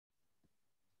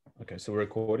Okay, so we're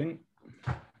recording.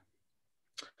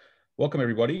 Welcome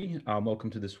everybody. Welcome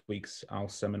to this week's OWL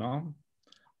seminar.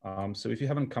 So if you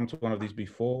haven't come to one of these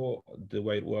before, the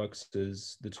way it works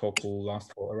is the talk will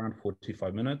last for around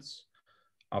 45 minutes,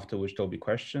 after which there'll be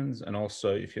questions. And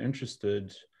also if you're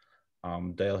interested,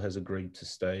 Dale has agreed to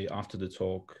stay after the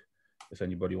talk if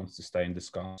anybody wants to stay and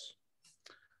discuss.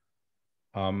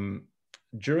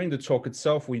 During the talk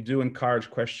itself, we do encourage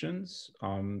questions.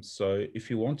 So if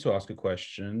you want to ask a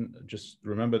question, just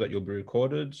remember that you'll be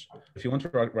recorded. If you want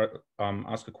to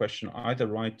ask a question, either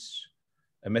write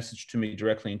a message to me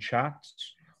directly in chat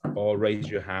or raise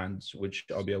your hand, which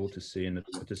I'll be able to see in the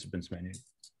participants menu.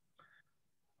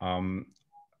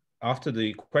 After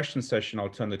the question session, I'll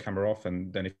turn the camera off,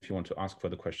 and then if you want to ask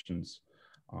further questions,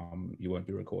 you won't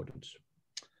be recorded.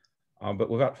 But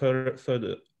without further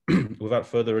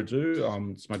ado,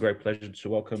 it's my great pleasure to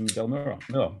welcome Dale Miller.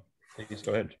 Miller, please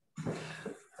go ahead.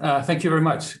 Thank you very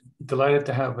much. Delighted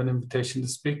to have an invitation to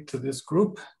speak to this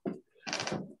group.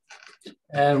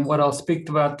 And what I'll speak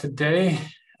about today,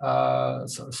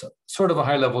 sort of a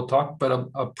high-level talk, but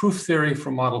a proof theory for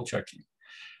model checking.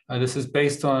 This is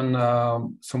based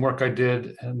on some work I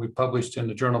did and we published in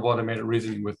the Journal of Automated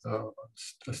Reasoning with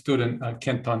a student,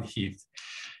 Kenton Heath.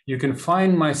 You can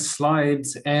find my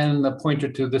slides and the pointer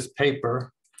to this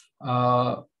paper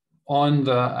on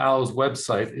the OWL's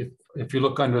website. If you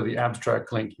look under the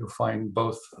abstract link, you'll find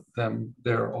both of them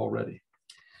there already.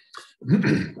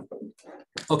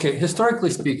 Okay,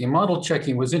 historically speaking, model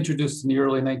checking was introduced in the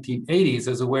early 1980s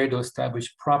as a way to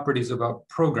establish properties about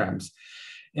programs.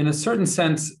 In a certain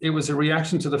sense, it was a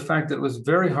reaction to the fact that it was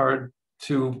very hard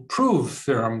to prove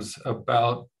theorems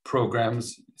about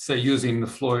programs, say using the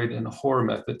Floyd and Hoare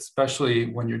method, especially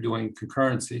when you're doing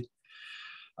concurrency.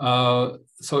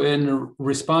 So in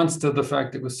response to the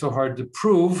fact it was so hard to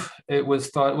prove, it was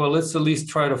thought, well, let's at least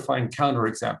try to find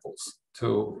counterexamples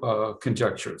to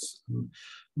conjectures.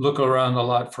 Look around a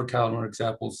lot for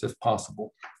counterexamples if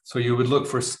possible. So you would look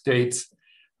for states.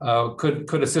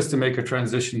 Could a system make a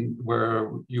transition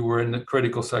where you were in the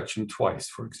critical section twice,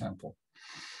 for example?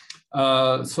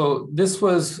 So this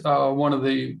was one of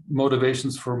the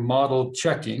motivations for model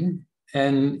checking.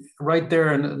 And right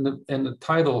there in the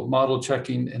title, model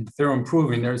checking and theorem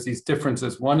proving, there's these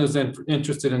differences. One is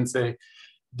interested in, say,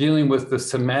 dealing with the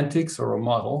semantics or a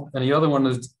model, and the other one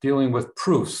is dealing with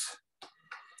proofs,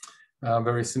 a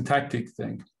very syntactic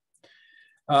thing.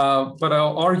 But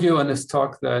I'll argue in this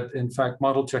talk that, in fact,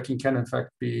 model checking can, in fact,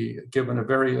 be given a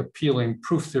very appealing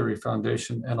proof theory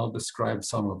foundation, and I'll describe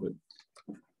some of it.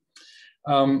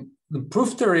 The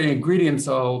proof theory ingredients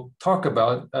I'll talk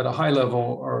about at a high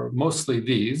level are mostly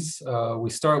these. We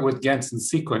start with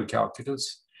Ganson-Sequent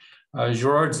calculus.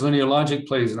 Girard's linear logic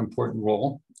plays an important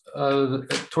role.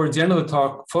 Towards the end of the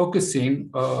talk, focusing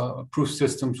proof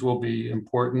systems will be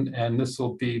important, and this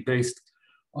will be based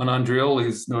on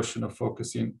Andreoli's notion of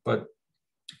focusing, but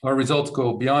our results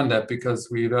go beyond that because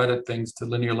we've added things to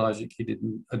linear logic he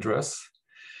didn't address.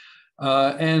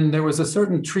 And there was a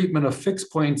certain treatment of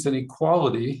fixed points and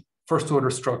equality, first order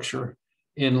structure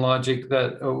in logic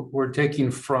that were taken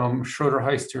from Schroeder,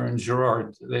 Heister, and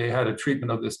Girard. They had a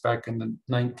treatment of this back in the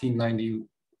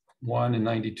 1991 and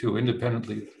 92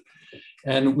 independently.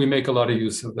 And we make a lot of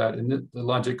use of that in the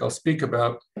logic I'll speak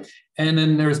about. And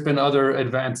then there's been other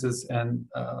advances and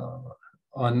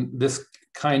on this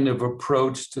kind of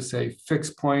approach to say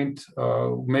fixed point,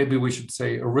 maybe we should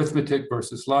say arithmetic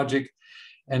versus logic.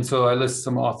 And so I list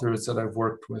some authors that I've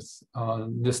worked with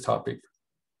on this topic.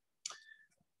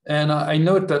 And I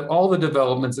note that all the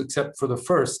developments except for the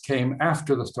first came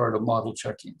after the start of model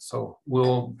checking. So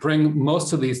we'll bring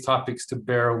most of these topics to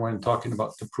bear when talking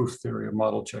about the proof theory of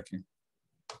model checking.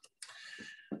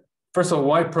 First of all,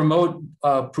 why promote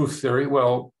proof theory?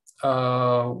 Well,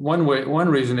 one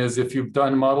reason is if you've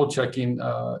done model checking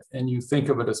and you think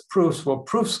of it as proofs, well,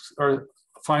 proofs are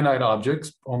finite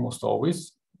objects almost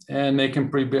always, and they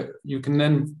can you can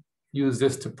then use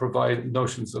this to provide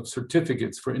notions of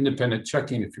certificates for independent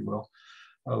checking, if you will,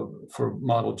 for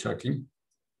model checking.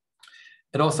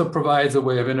 It also provides a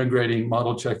way of integrating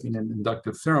model checking and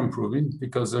inductive theorem proving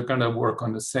because they're going to work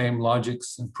on the same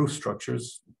logics and proof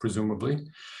structures, presumably.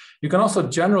 You can also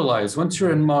generalize. Once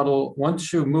you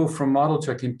move from model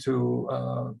checking to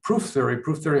proof theory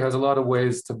has a lot of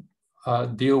ways to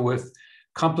deal with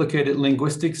complicated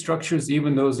linguistic structures,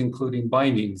 even those including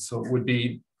bindings. So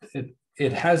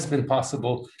it has been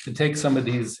possible to take some of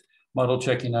these model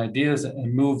checking ideas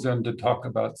and move them to talk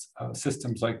about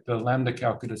systems like the lambda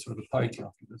calculus or the pi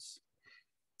calculus.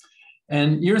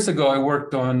 And years ago, I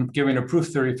worked on giving a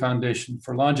proof theory foundation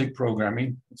for logic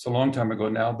programming. It's a long time ago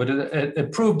now, but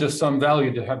it proved of some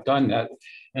value to have done that.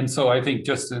 And so I think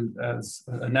just as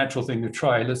a natural thing to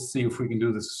try, let's see if we can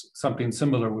do this something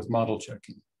similar with model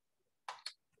checking.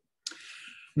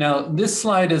 Now, this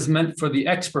slide is meant for the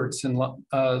experts in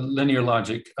linear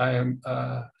logic.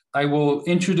 I will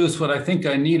introduce what I think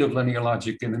I need of linear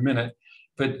logic in a minute,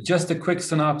 but just a quick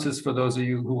synopsis for those of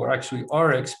you who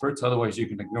are experts, otherwise you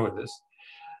can ignore this.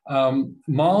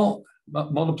 Multiplicative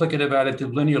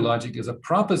additive linear logic is a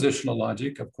propositional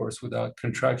logic, of course, without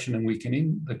contraction and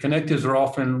weakening. The connectives are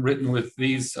often written with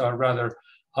these rather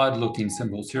odd-looking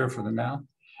symbols here for the now.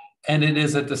 And it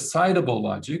is a decidable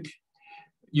logic.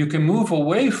 You can move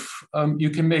away, you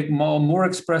can make mul more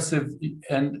expressive,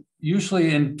 and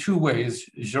usually in two ways.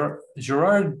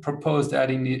 Girard proposed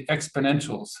adding the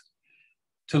exponentials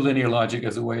to linear logic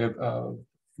as a way of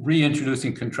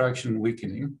reintroducing contraction and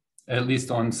weakening, at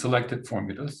least on selected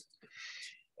formulas.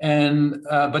 And,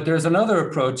 but there's another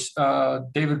approach.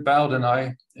 David Bald and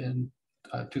I, in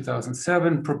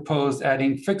 2007, proposed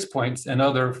adding fixed points and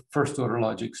other first order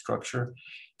logic structure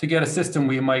to get a system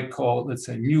we might call, let's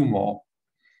say, mu mul.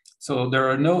 So there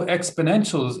are no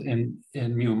exponentials in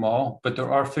mu mul, but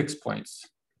there are fixed points.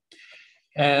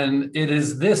 And it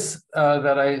is this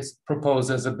that I propose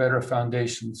as a better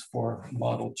foundations for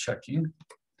model checking.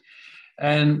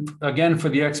 And again, for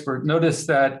the expert, notice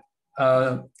that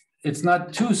it's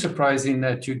not too surprising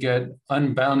that you get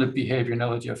unbounded behavior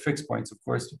analogy of fixed points, of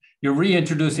course. You're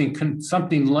reintroducing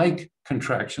something like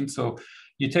contraction. So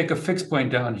you take a fixed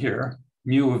point down here,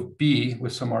 mu of b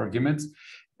with some arguments,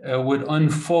 would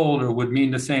unfold or would mean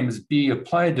the same as b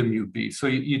applied to mu b. So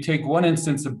you take one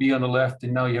instance of b on the left,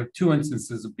 and now you have two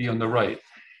instances of b on the right.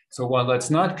 So while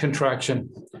that's not contraction,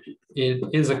 it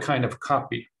is a kind of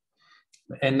copy.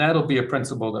 And that'll be a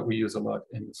principle that we use a lot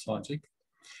in this logic.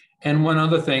 And one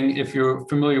other thing, if you're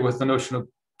familiar with the notion of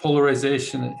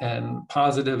polarization and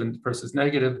positive versus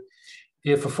negative,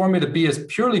 if a formula b is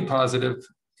purely positive,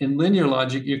 in linear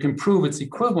logic, you can prove it's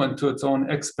equivalent to its own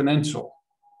exponential.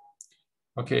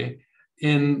 Okay,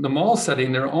 in the mul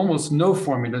setting, there are almost no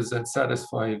formulas that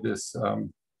satisfy this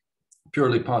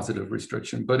purely positive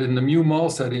restriction. But in the mu mul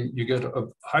setting, you get a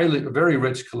very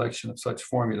rich collection of such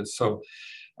formulas. So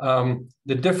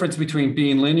the difference between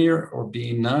being linear or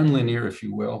being nonlinear, if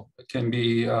you will, can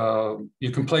be,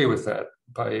 you can play with that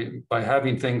by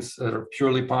having things that are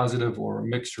purely positive or a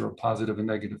mixture of positive and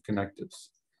negative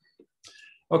connectives.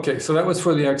 Okay, so that was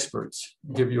for the experts.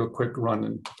 I'll give you a quick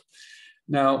run.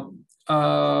 Now,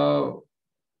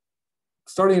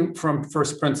 starting from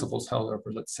first principles, however,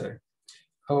 let's say,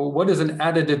 what is an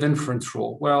additive inference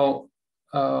rule? Well,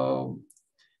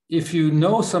 if you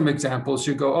know some examples,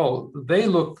 you go, oh, they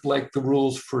look like the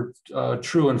rules for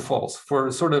true and false.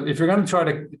 For sort of, if you're going to try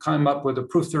to come up with a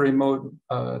proof theory mode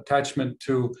attachment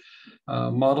to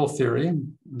model theory,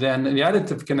 then the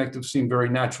additive connectives seem very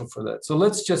natural for that. So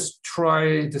let's just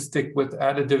try to stick with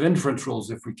additive inference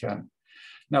rules if we can.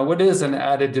 Now, what is an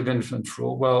additive inference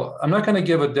rule? Well, I'm not going to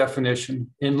give a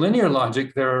definition. In linear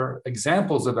logic, there are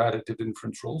examples of additive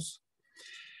inference rules.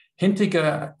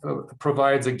 Hintika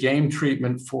provides a game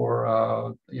treatment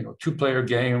for two-player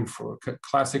game for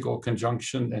classical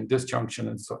conjunction and disjunction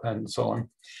and so on.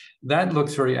 That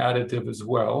looks very additive as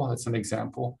well. That's an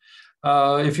example.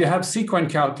 If you have sequent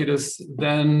calculus,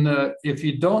 then if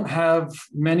you don't have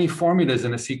many formulas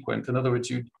in a sequent, in other words,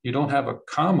 you don't have a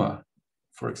comma,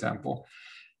 for example,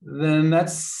 then that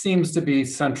seems to be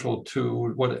central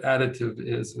to what additive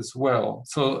is as well.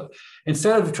 So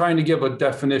instead of trying to give a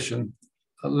definition,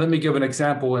 let me give an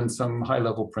example and some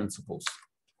high-level principles.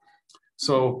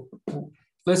 So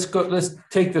let's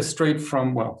take this straight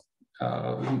from, well,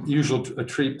 usual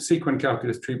sequent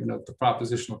calculus treatment of the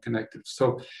propositional connectives.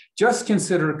 So just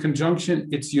consider conjunction,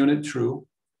 its unit true,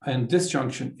 and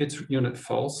disjunction, its unit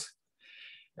false,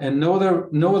 and no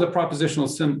other propositional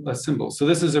symbols. So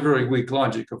this is a very weak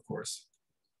logic, of course.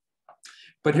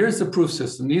 But here's the proof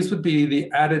system. These would be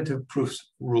the additive proof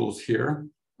rules here.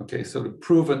 Okay, so to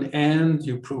prove an and,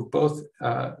 you prove both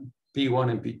B1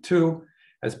 and B2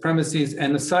 as premises,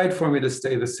 and the side formulas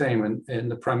stay the same in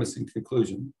the premise and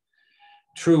conclusion.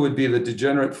 True would be the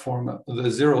degenerate form, the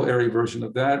zero area version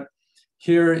of that.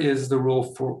 Here is the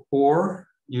rule for or.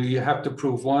 You have to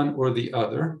prove one or the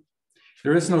other.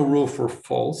 There is no rule for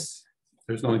false.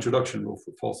 There's no introduction rule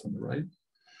for false on the right.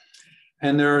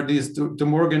 And there are these De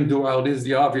Morgan dualities,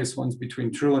 the obvious ones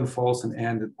between true and false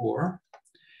and or.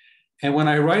 And when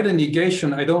I write a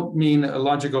negation, I don't mean a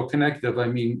logical connective. I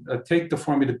mean, take the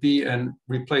formula B and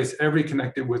replace every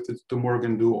connective with its De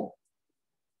Morgan dual.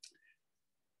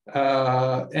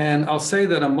 And I'll say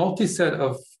that a multiset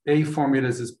of A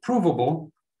formulas is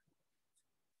provable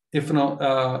if and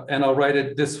I'll write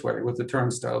it this way with the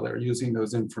term style there using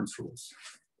those inference rules.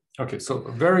 Okay, so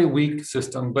a very weak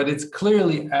system, but it's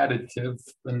clearly additive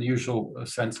in the usual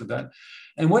sense of that.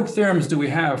 And what theorems do we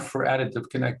have for additive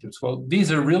connectives? Well,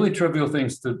 these are really trivial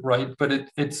things to write, but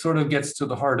it sort of gets to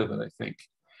the heart of it, I think.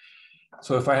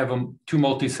 So if I have two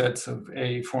multisets of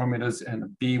A formulas and a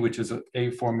B, which is an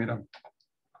A formula,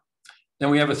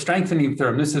 then we have a strengthening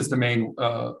theorem. This is the main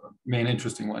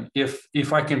interesting one.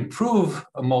 If I can prove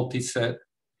a multiset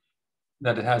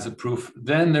that it has a proof,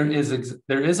 then there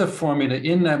is a formula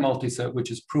in that multiset which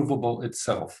is provable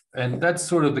itself. And that's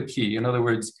sort of the key. In other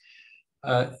words,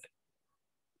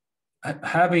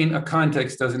 having a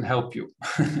context doesn't help you.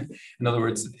 In other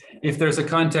words, if there's a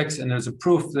context and there's a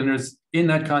proof, then in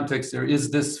that context, there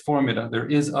is this formula, there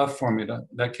is a formula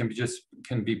that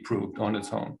can be proved on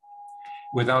its own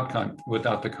without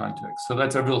the context. So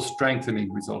that's a real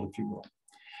strengthening result, if you will.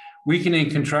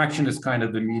 Weakening contraction is kind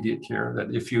of immediate here,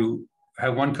 that if you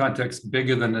have one context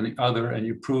bigger than the other and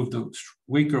you prove the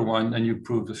weaker one, then you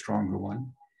prove the stronger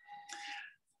one.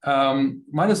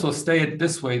 Might as well say it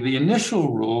this way. The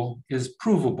initial rule is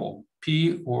provable.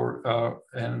 P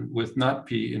and with not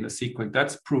P in the sequence,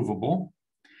 that's provable.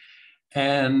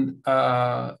 And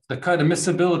the cut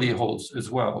admissibility holds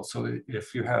as well. So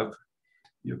if you have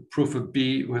your proof of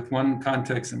B with one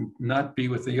context and not B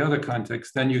with the other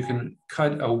context, then you can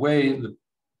cut away the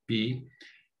B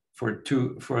for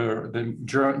the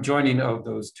joining of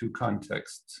those two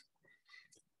contexts.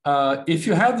 If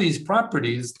you have these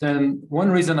properties, then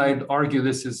one reason I'd argue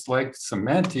this is like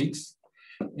semantics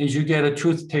is you get a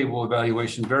truth table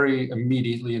evaluation very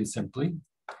immediately and simply.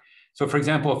 So for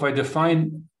example, if I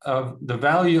define the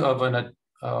value of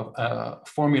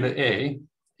formula A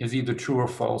is either true or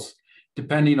false,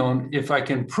 depending on if I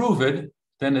can prove it,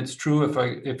 then it's true.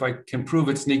 If I can prove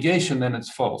its negation, then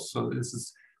it's false. So this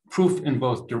is proof in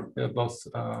both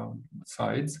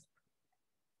sides.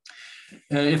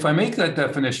 If I make that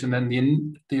definition, then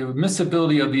the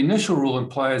admissibility of the initial rule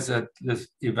implies that this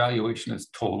evaluation is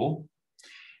total.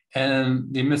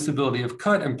 And the admissibility of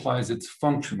cut implies it's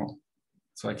functional.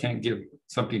 So I can't give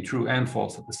something true and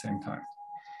false at the same time.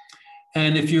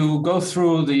 And if you go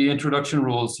through the introduction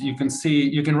rules, you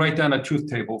can write down a truth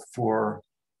table for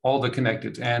all the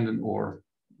connecteds and or,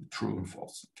 true and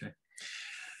false, okay?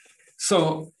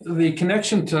 So the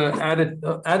connection to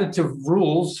additive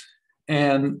rules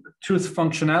and truth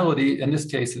functionality in this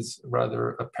case is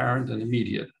rather apparent and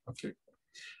immediate, okay?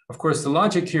 Of course, the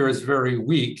logic here is very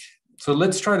weak. So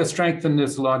let's try to strengthen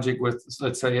this logic with,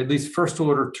 let's say, at least first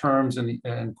order terms and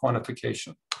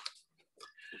quantification.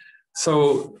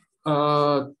 So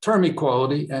term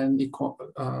equality and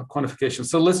quantification.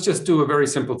 So let's just do a very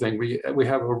simple thing. We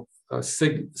have a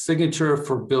signature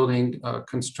for building,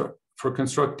 for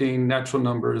constructing natural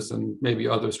numbers and maybe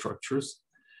other structures.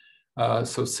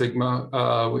 So sigma,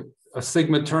 a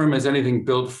sigma term is anything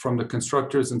built from the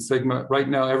constructors, and sigma, right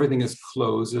now everything is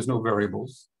closed, there's no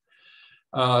variables.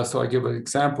 So I give an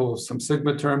example of some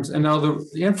sigma terms. And now the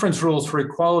inference rules for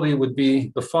equality would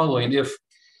be the following.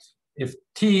 If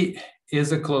T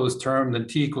is a closed term, then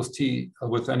T equals T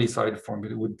with any side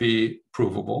formula would be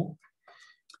provable.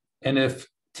 And if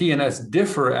T and S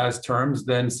differ as terms,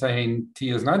 then saying T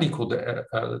is not equal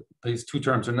to, these two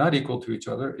terms are not equal to each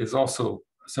other is also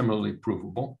similarly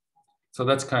provable. So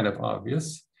that's kind of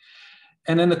obvious.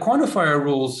 And then the quantifier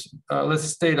rules, let's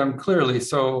state them clearly.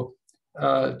 So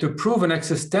to prove an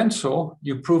existential,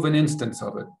 you prove an instance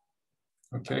of it,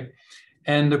 okay?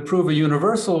 And to prove a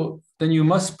universal, then you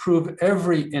must prove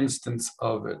every instance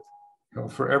of it,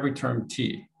 for every term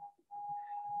T.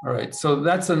 All right, so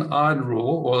that's an odd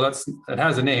rule. Well, it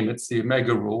has a name, it's the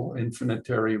omega rule,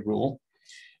 infinitary rule.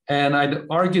 And I'd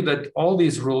argue that all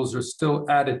these rules are still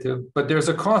additive, but there's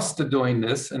a cost to doing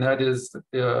this, and that is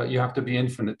you have to be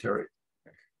infinitary.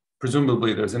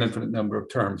 Presumably there's an infinite number of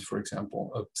terms, for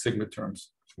example, of sigma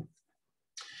terms.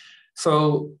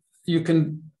 So you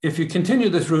can, if you continue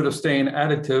this route of staying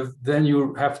additive, then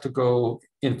you have to go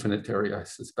infinitary, I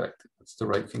suspect. That's the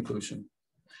right conclusion.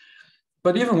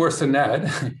 But even worse than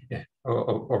that,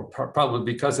 or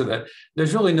probably because of that,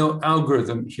 there's really no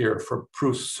algorithm here for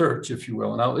proof search, if you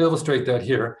will. And I'll illustrate that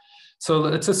here. So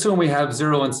let's assume we have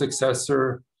 0 and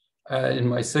successor. In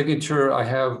my signature, I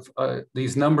have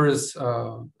these numbers,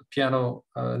 piano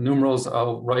numerals,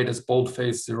 I'll write as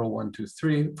boldface 0, 1, 2,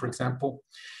 3, for example.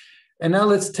 And now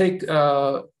let's take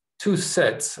two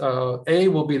sets. A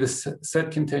will be the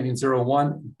set containing 0,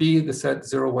 1, B the set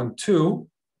 0, 1, 2.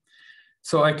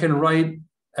 So I can write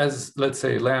as, let's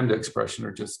say, lambda expression,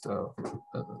 or just a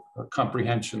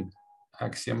comprehension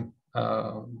axiom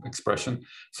expression.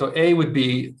 So A would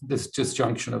be this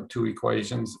disjunction of two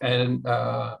equations, and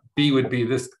B would be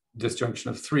this disjunction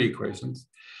of three equations.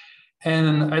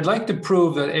 And I'd like to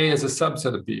prove that A is a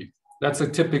subset of B. That's a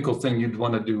typical thing you'd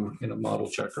want to do in a model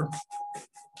checker.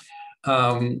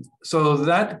 So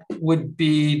that would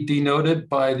be denoted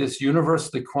by this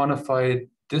universally quantified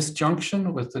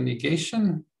disjunction with the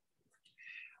negation,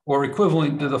 or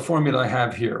equivalent to the formula I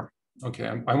have here. Okay,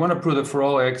 I want to prove that for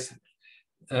all x,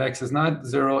 x is not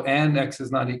 0 and x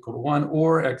is not equal to 1,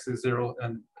 or x is 0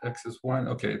 and x is 1.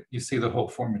 Okay, you see the whole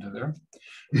formula there.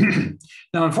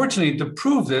 Now, unfortunately, to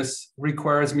prove this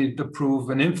requires me to prove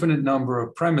an infinite number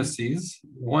of premises,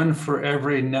 one for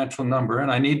every natural number,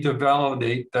 and I need to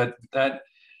validate that that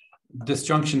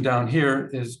disjunction down here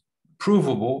is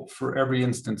provable for every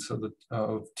instance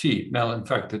of t. Now, in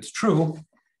fact, it's true,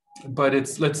 but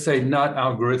it's, let's say, not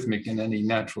algorithmic in any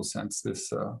natural sense,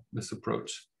 this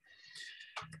approach.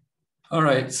 All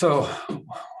right, so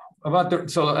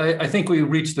I think we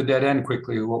reached the dead end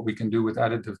quickly of what we can do with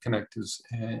additive connectives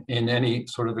in any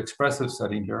sort of expressive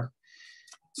setting here.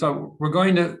 So we're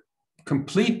going to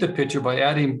complete the picture by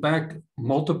adding back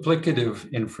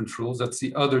multiplicative inference rules. That's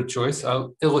the other choice.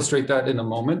 I'll illustrate that in a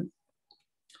moment.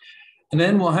 And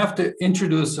then we'll have to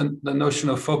introduce the notion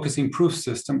of focusing proof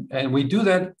system. And we do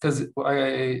that because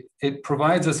it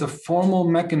provides us a formal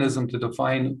mechanism to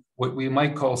define what we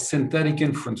might call synthetic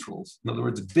inference rules. In other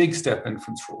words, big step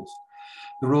inference rules.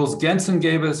 The rules Gensen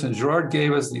gave us and Girard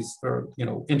gave us, these are,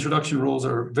 introduction rules,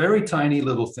 are very tiny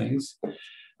little things.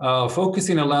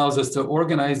 Focusing allows us to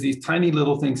organize these tiny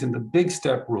little things into big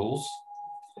step rules,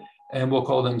 and we'll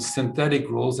call them synthetic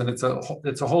rules. And it's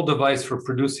a whole device for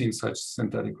producing such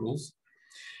synthetic rules.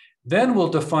 Then we'll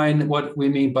define what we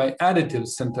mean by additive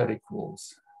synthetic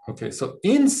rules. Okay, so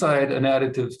inside an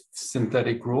additive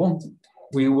synthetic rule,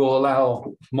 we will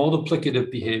allow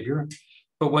multiplicative behavior.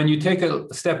 But when you take a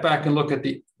step back and look at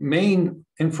the main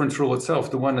inference rule itself,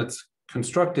 the one that's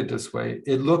constructed this way,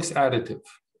 it looks additive.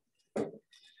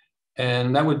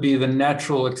 And that would be the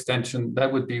natural extension.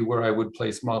 That would be where I would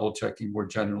place model checking more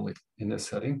generally in this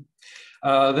setting.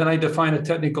 Then I define a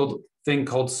technical thing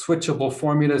called switchable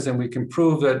formulas, and we can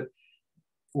prove that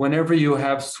whenever you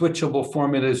have switchable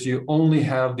formulas, you only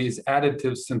have these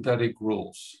additive synthetic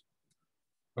rules.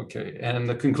 Okay, and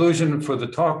the conclusion for the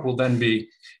talk will then be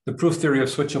the proof theory of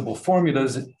switchable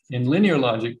formulas in linear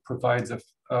logic provides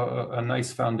a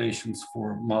nice foundations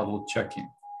for model checking.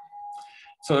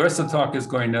 So the rest of the talk is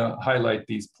going to highlight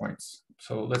these points.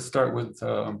 So let's start with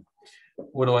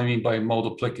what do I mean by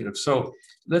multiplicative? So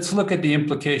let's look at the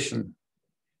implication.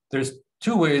 There's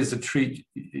two ways to treat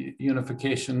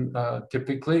unification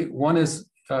typically. One is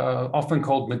often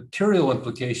called material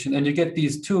implication, and you get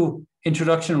these two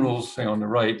introduction rules, say on the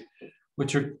right,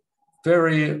 which are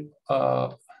very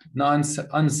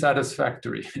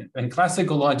unsatisfactory. In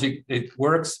classical logic, it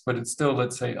works, but it's still,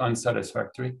 let's say,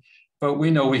 unsatisfactory. But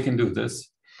we know we can do this.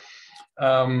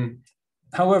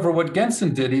 However, what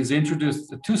Gensen did is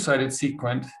introduced a two-sided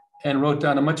sequent and wrote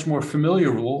down a much more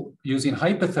familiar rule using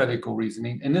hypothetical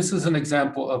reasoning. And this is an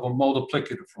example of a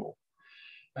multiplicative rule.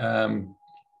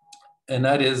 And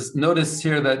that is, notice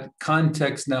here that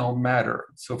context now matter.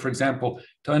 So for example,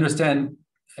 to understand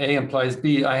A implies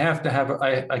B, I have to have,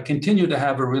 I continue to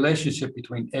have a relationship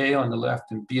between A on the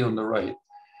left and B on the right.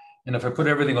 And if I put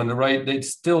everything on the right, they'd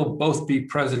still both be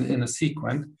present in a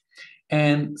sequent.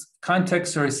 And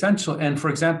contexts are essential. And for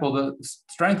example, the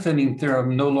strengthening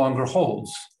theorem no longer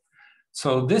holds.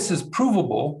 So this is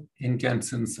provable in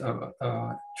Gensen's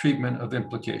treatment of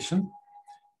implication,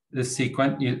 this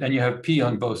sequent, and you have P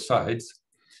on both sides.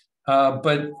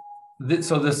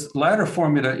 So this latter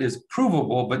formula is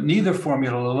provable, but neither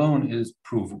formula alone is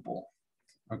provable.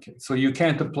 Okay, so you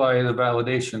can't apply the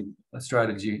validation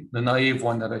strategy, the naive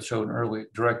one that I showed earlier,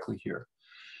 directly here.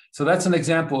 So that's an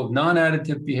example of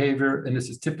non-additive behavior, and this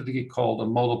is typically called a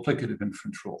multiplicative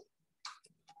inference rule.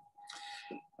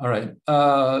 All right,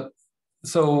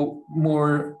 so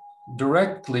more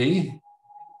directly,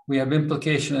 we have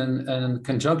implication and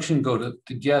conjunction go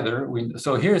together.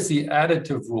 So here's the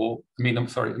additive rule, the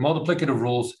multiplicative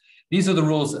rules. These are the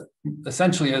rules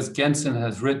essentially as Gensen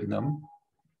has written them.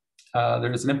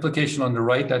 There's an implication on the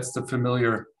right, that's the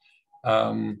familiar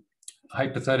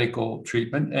hypothetical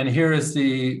treatment. And here is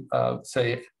the,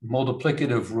 say,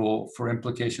 multiplicative rule for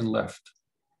implication left.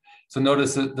 So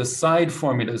notice that the side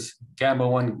formulas, gamma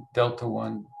 1, delta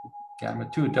 1, gamma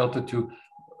 2, delta 2,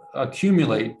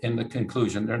 accumulate in the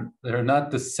conclusion. They're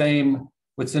not the same.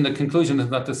 What's in the conclusion is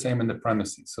not the same in the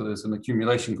premises. So there's an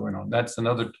accumulation going on. That's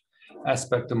another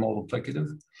aspect of multiplicative.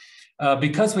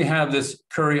 Because we have this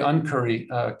Curry-Uncurry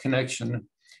connection,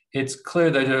 it's clear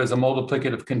that there is a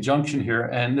multiplicative conjunction here,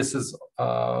 and this is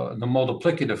the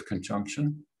multiplicative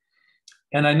conjunction.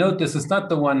 And I note this is not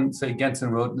the one, say,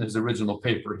 Gentzen wrote in his original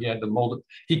paper. He had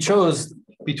he chose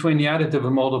between the additive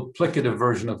and multiplicative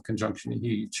version of conjunction.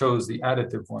 He chose the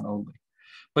additive one only.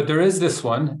 But there is this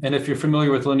one, and if you're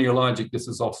familiar with linear logic, this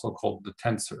is also called the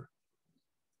tensor.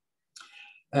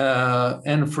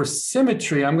 And for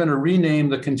symmetry, I'm going to rename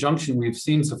the conjunction we've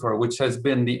seen so far, which has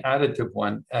been the additive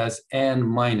one, as and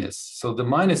minus. So the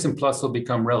minus and plus will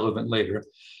become relevant later.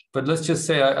 But let's just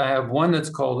say I have one that's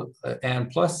called and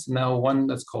plus, now one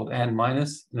that's called and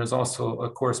minus. And there's also a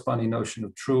corresponding notion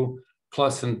of true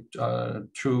plus and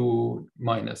true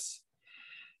minus.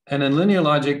 And in linear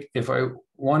logic, if I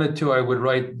wanted to, I would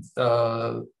write,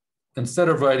 instead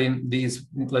of writing these,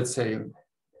 let's say,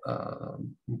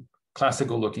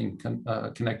 classical looking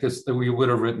connectives, that we would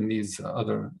have written these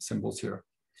other symbols here.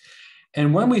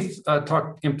 And when we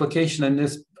talk implication in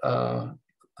this,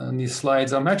 on these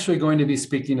slides, I'm actually going to be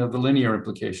speaking of the linear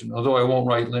implication, although I won't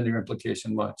write linear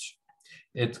implication much.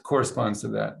 It corresponds to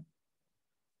that.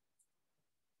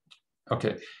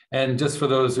 Okay, and just for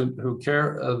those who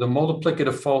care, the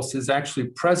multiplicative false is actually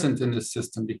present in this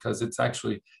system because it's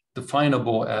actually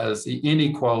definable as the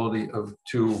inequality of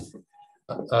two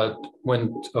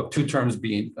two terms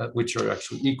being which are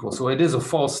actually equal. So it is a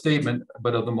false statement,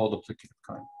 but of the multiplicative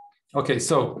kind. Okay,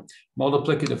 so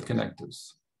multiplicative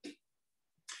connectives.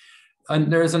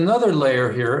 And there's another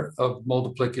layer here of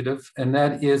multiplicative, and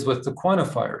that is with the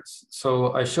quantifiers.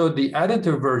 So I showed the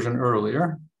additive version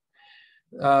earlier.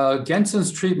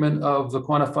 Gentzen's treatment of the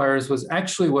quantifiers was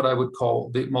actually what I would call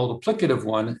the multiplicative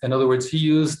one. In other words, he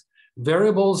used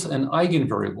variables and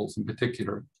eigenvariables in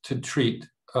particular to treat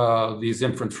these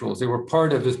inference rules. They were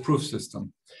part of his proof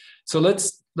system. So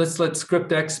let's let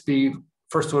script X be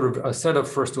first order, a set of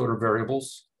first order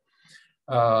variables.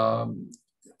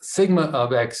 Sigma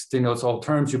of X denotes all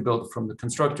terms you built from the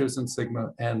constructors in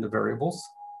sigma and the variables.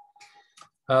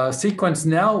 Sequence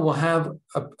now will have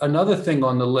another thing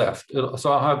on the left.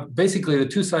 So I'll have basically the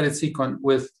two-sided sequence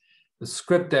with the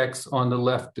script X on the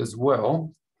left as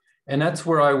well. And that's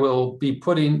where I will be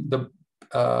putting the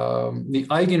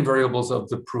eigenvariables of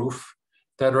the proof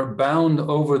that are bound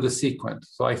over the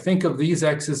sequence. So I think of these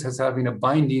X's as having a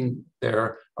binding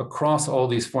there across all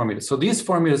these formulas. So these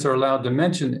formulas are allowed to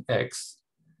mention X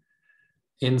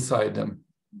inside them,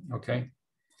 okay?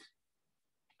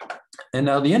 And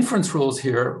now the inference rules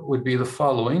here would be the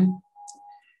following.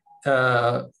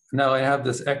 Now I have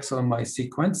this X on my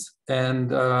sequence, and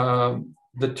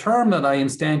the term that I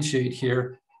instantiate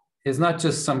here is not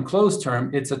just some closed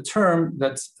term, it's a term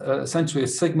that's essentially a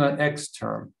sigma X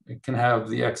term. It can have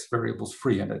the X variables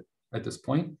free in it at this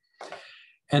point.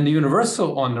 And the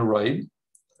universal on the right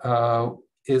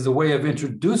is a way of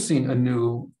introducing a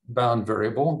new bound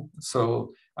variable.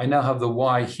 So I now have the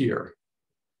Y here.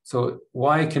 So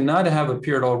Y cannot have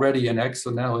appeared already in X, so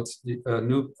now it's a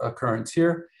new occurrence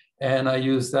here, and I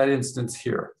use that instance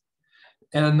here.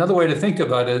 And another way to think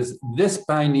about it is this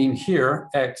binding here,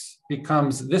 X,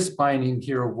 becomes this binding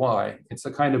here, Y. It's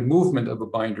a kind of movement of a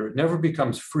binder. It never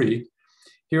becomes free.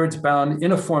 Here it's bound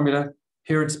in a formula.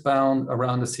 Here it's bound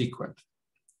around the sequence.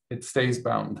 It stays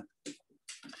bound.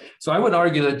 So I would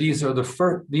argue that these are the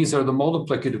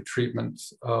multiplicative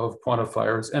treatments of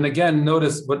quantifiers. And again,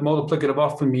 notice what multiplicative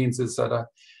often means is that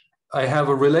I have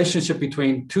a relationship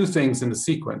between two things in the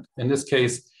sequence. In this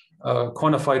case,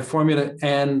 quantified formula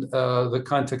and the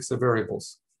context of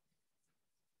variables.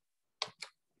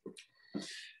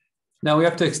 Now we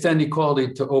have to extend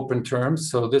equality to open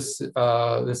terms. So this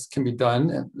can be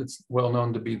done. It's well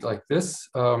known to be like this.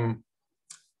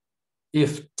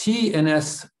 If T and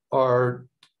S are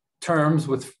terms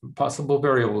with possible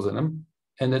variables in them,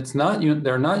 and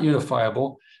they're not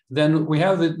unifiable, then we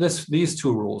have these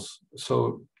two rules.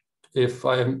 So if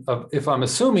I'm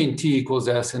assuming T equals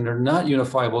S and they're not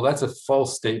unifiable, that's a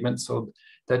false statement. So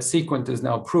that sequence is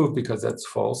now proved because that's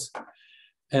false.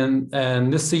 And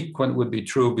this sequence would be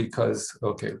true because,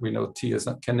 okay, we know T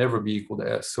can never be equal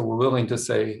to S. So we're willing to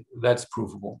say that's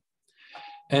provable.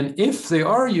 And if they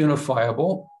are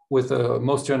unifiable with a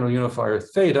most general unifier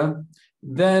theta,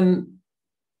 then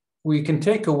we can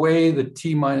take away the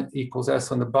T minus equals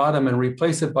S on the bottom and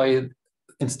replace it by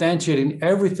instantiating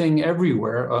everything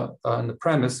everywhere on the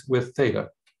premise with theta.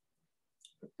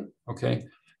 Okay,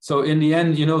 so in the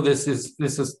end, you know, this is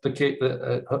the case.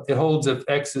 It holds if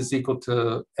X is equal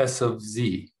to S of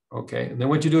Z. Okay, and then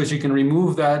what you do is you can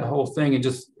remove that whole thing and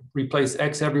just replace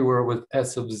X everywhere with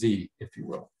S of Z, if you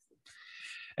will.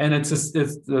 And it's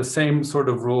the same sort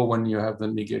of rule when you have the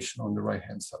negation on the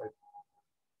right-hand side.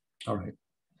 All right.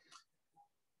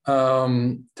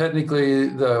 Technically,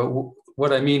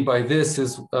 what I mean by this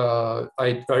is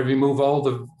I remove all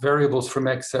the variables from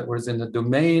X that was in the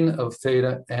domain of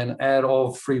theta and add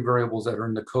all free variables that are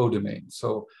in the codomain.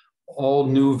 So all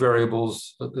new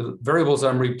variables, the variables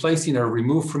I'm replacing are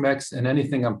removed from X, and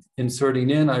anything I'm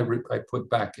inserting in, I put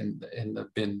back in the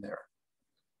bin there.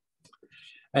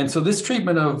 And so this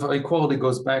treatment of equality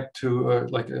goes back to,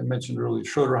 like I mentioned earlier,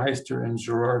 Schroeder, Heister, and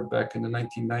Girard back in the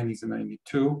 1990s and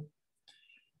 92.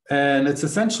 And it's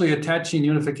essentially attaching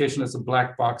unification as a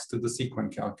black box to the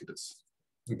sequent calculus.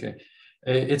 Okay,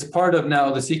 it's part of now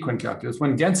the sequent calculus.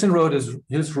 When Gentzen wrote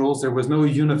his rules, there was no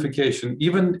unification,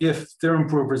 even if theorem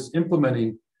provers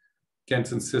implementing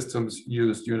Gentzen systems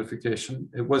used unification.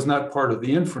 It was not part of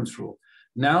the inference rule.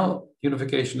 Now,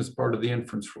 unification is part of the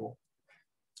inference rule.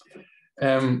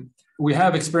 We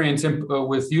have experience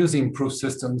with using proof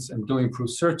systems and doing proof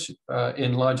search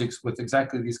in logics with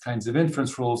exactly these kinds of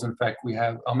inference rules. In fact, we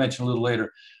have, I'll mention a little later,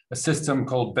 a system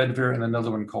called Bedvir and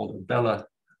another one called Abella,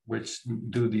 which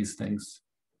do these things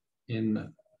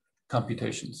in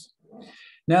computations.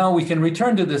 Now we can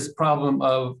return to this problem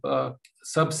of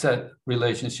subset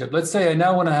relationship. Let's say I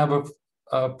now want to have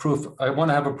a proof, I want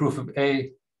to have a proof of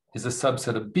A is a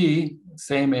subset of B,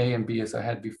 same A and B as I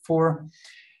had before.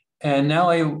 And now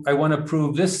I want to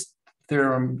prove this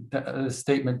theorem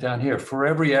statement down here. For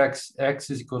every x,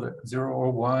 x is equal to 0 or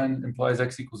 1 implies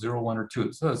x equals 0, 1, or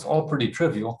 2. So it's all pretty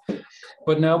trivial.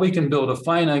 But now we can build a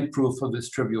finite proof of this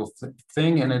trivial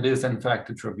thing, and it is in fact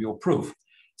a trivial proof.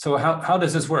 So how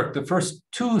does this work? The first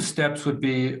two steps would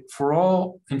be for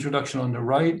all introduction on the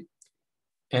right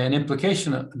and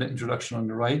implication of the introduction on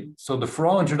the right. So the for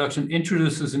all introduction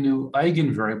introduces a new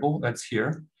eigenvariable, that's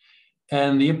here.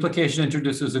 And the implication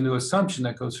introduces a new assumption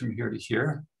that goes from here to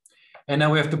here. And now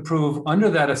we have to prove under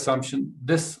that assumption,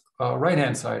 this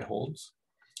right-hand side holds.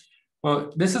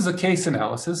 Well, this is a case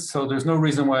analysis, so there's no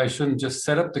reason why I shouldn't just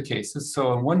set up the cases.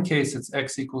 So in one case, it's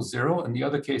x equals 0, and the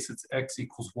other case, it's x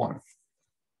equals 1.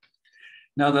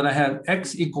 Now that I have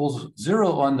x equals 0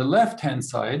 on the left-hand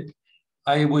side,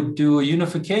 I would do a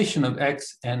unification of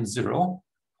x and 0.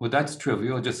 Well, that's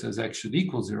trivial, it just says x should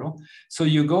equal 0. So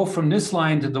you go from this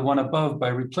line to the one above by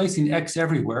replacing x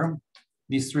everywhere,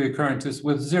 these three occurrences,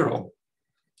 with 0.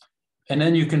 And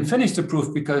then you can finish the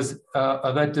proof because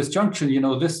of that disjunction, you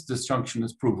know this disjunction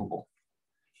is provable.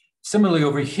 Similarly,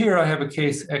 over here, I have a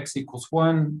case x equals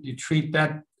 1. You treat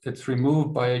that, it's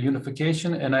removed by a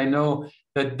unification, and I know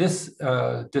that this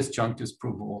disjunct is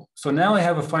provable. So now I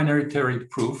have a finitary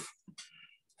proof.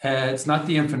 It's not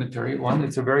the infinitary one.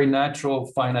 It's a very natural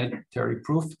finitary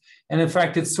proof. And in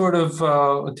fact, it's sort of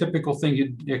a typical thing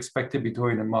you'd expect to be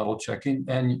doing in model checking.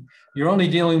 And you're only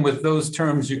dealing with those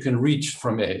terms you can reach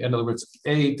from A. In other words,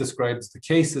 A describes the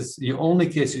cases, the only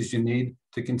cases you need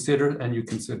to consider, and you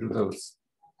consider those.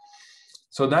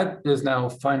 So that is now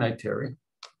finitary.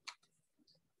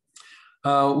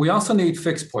 We also need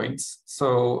fixed points.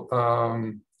 So,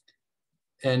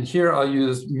 and here I'll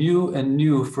use mu and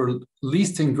nu for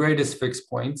least and greatest fixed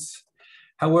points.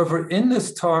 However, in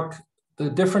this talk, the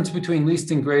difference between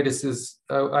least and greatest is,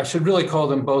 I should really call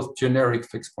them both generic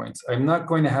fixed points. I'm not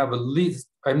going to have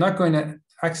I'm not going to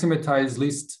axiomatize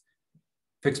least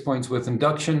fixed points with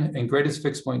induction and greatest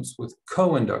fixed points with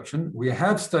co-induction. We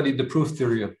have studied the proof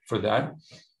theory for that,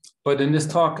 but in this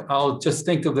talk, I'll just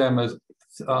think of them as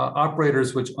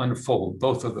operators which unfold,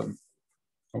 both of them.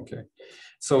 Okay.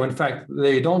 So in fact,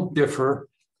 they don't differ.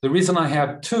 The reason I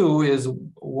have two is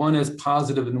one is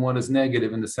positive and one is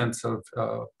negative in the sense of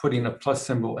putting a plus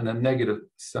symbol and a negative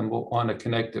symbol on a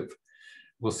connective.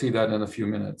 We'll see that in a few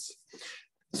minutes.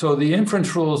 So the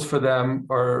inference rules for them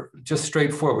are just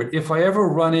straightforward. If I ever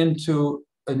run into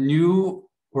a nu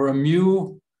or a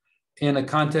mu in a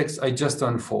context, I just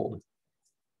unfold.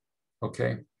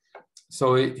 Okay.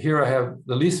 So here I have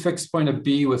the least fixed point of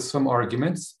B with some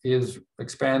arguments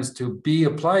expands to B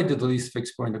applied to the least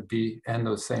fixed point of B and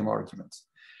those same arguments.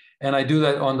 And I do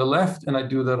that on the left and I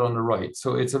do that on the right.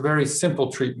 So it's a very simple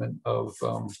treatment of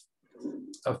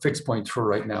fixed points for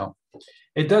right now.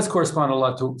 It does correspond a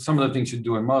lot to some of the things you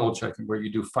do in model checking where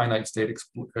you do finite state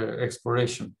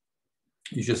exploration.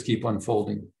 You just keep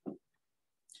unfolding.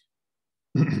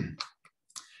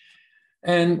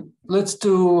 And let's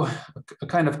do a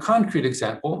kind of concrete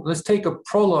example. Let's take a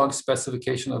prologue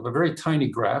specification of a very tiny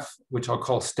graph, which I'll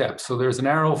call steps. So there's an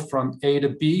arrow from A to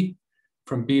B,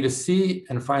 from B to C,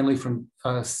 and finally from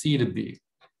C to B.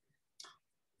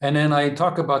 And then I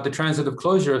talk about the transitive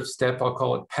closure of step, I'll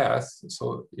call it path.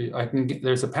 So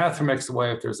there's a path from X to Y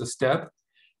if there's a step,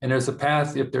 and there's a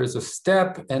path if there's a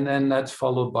step, and then that's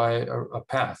followed by a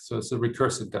path. So it's a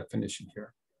recursive definition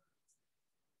here.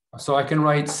 So I can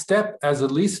write step as a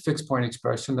least fixed point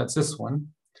expression, that's this one.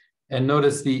 And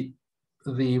notice the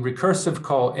recursive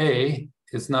call A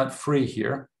is not free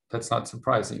here. That's not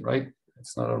surprising, right?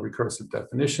 It's not a recursive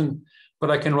definition,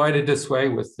 but I can write it this way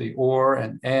with the or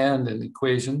and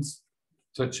equations.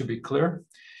 So it should be clear.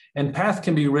 And path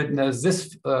can be written as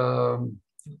this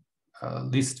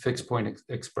least fixed point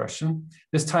expression.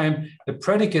 This time, the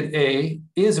predicate A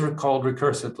is called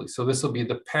recursively. So this will be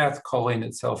the path calling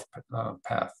itself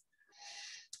path.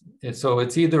 And so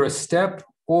it's either a step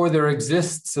or there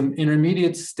exists some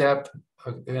intermediate step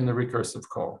in the recursive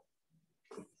call.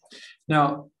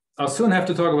 Now, I'll soon have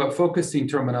to talk about focusing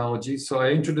terminology. So I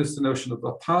introduced the notion of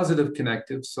a positive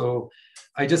connective. So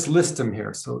I just list them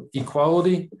here. So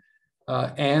equality,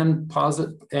 and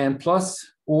positive, and plus,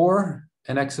 or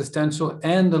an existential,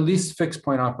 and the least fixed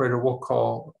point operator we'll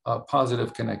call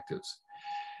positive connectives.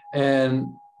 And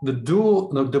the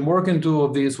dual, the De Morgan dual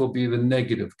of these will be the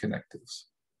negative connectives.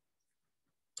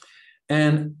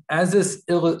 And as this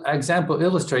example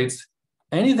illustrates,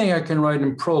 anything I can write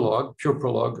in Prolog, pure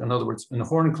Prolog, in other words, in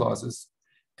Horn clauses,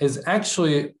 is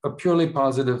actually a purely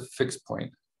positive fixed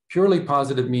point. Purely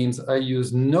positive means I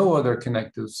use no other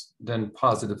connectives than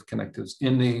positive connectives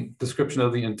in the description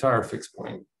of the entire fixed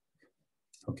point.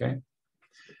 Okay,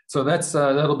 so that's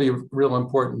that'll be real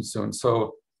important soon.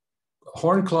 So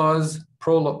Horn clause,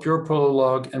 pure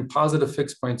Prolog, and positive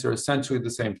fixed points are essentially the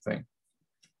same thing.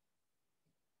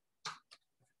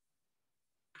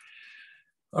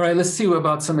 All right, let's see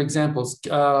about some examples.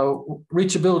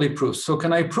 Reachability proofs. So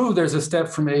can I prove there's a step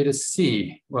from A to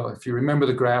C? Well, if you remember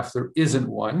the graph, there isn't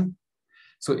one.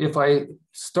 So if I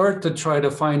start to try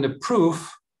to find a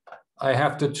proof, I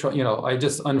have to try, I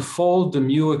just unfold the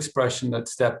mu expression that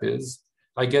step is.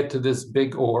 I get to this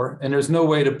big or, and there's no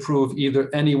way to prove either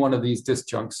any one of these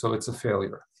disjuncts, so it's a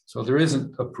failure. So there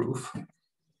isn't a proof.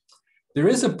 There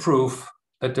is a proof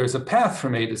that there's a path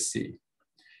from A to C.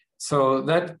 So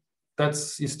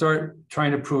that's, you start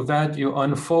trying to prove that, you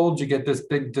unfold, you get this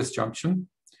big disjunction.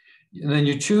 And then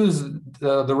you choose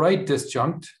the right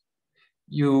disjunct.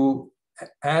 You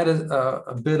add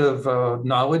a bit of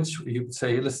knowledge. You would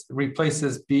say, let's replace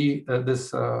this B,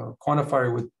 this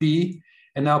quantifier with B,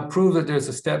 and now prove that there's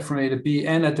a step from A to B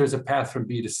and that there's a path from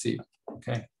B to C,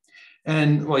 okay?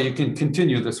 And well, you can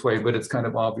continue this way, but it's kind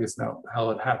of obvious now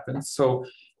how it happens. So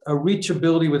a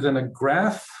reachability within a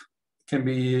graph can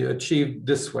be achieved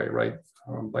this way, right?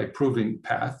 By proving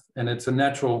path, and it's a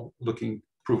natural looking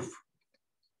proof.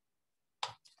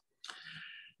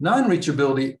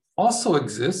 Non-reachability also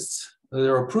exists.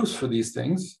 There are proofs for these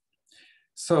things.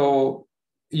 So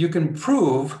you can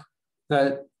prove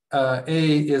that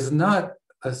A is not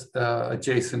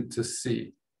adjacent to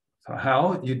C. So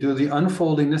how? You do the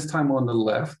unfolding this time on the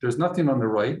left. There's nothing on the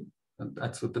right.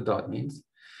 That's what the dot means.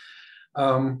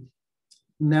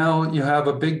 Now you have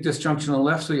a big disjunction on the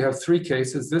left, so you have three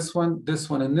cases, this one,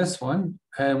 and this one.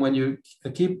 And when you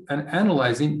keep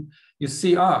analyzing, you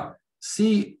see,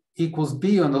 C equals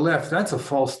B on the left, that's a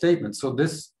false statement. So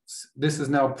this is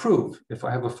now proved. If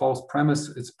I have a false premise,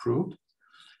 it's proved.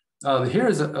 Here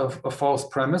is a false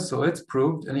premise, so it's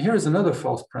proved. And here's another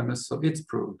false premise, so it's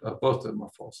proved. Both of them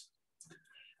are false.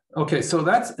 Okay, so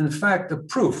that's in fact a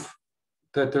proof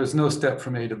that there's no step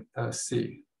from A to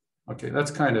C. Okay, that's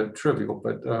kind of trivial,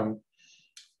 but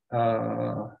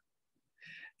I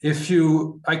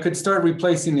could start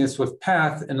replacing this with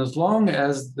path, and as long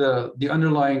as the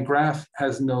underlying graph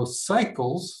has no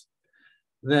cycles,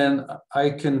 then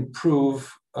I can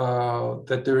prove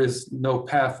that there is no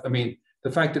path. I mean,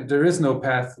 the fact that there is no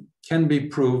path can be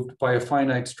proved by a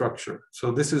finite structure.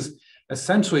 So this is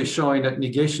essentially showing that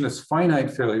negationist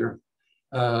finite failure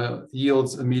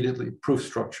yields immediately proof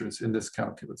structures in this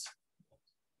calculus.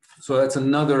 So that's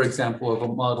another example of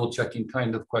a model checking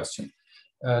kind of question.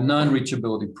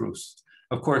 Non-reachability proofs.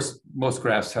 Of course, most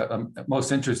graphs have,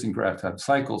 most interesting graphs have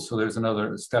cycles, so there's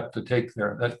another step to take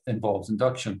there that involves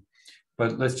induction.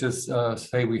 But let's just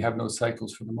say we have no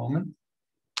cycles for the moment.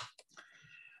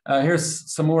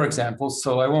 Here's some more examples.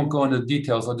 So I won't go into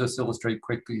details, I'll just illustrate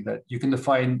quickly that you can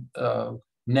define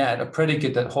NAT, a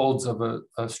predicate that holds of a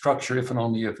structure if and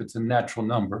only if it's a natural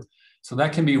number. So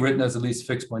that can be written as a least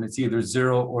fixed point. It's either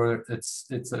 0 or it's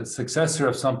a successor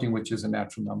of something which is a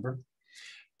natural number.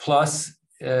 Plus,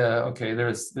 okay,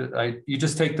 you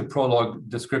just take the Prolog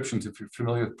descriptions if you're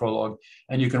familiar with Prolog,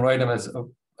 and you can write them as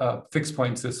fixed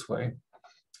points this way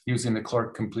using the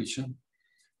Clark completion.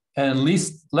 And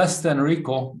less than or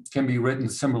equal can be written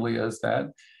similarly as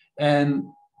that. And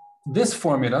this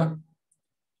formula,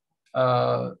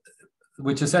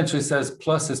 which essentially says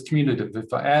plus is commutative.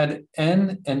 If I add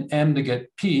n and m to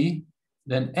get p,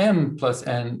 then m plus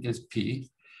n is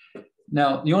p.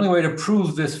 Now, the only way to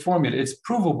prove this formula, it's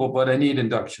provable, but I need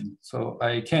induction. So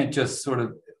I can't just sort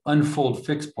of unfold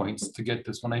fixed points to get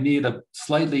this one. I need a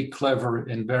slightly clever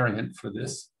invariant for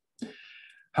this.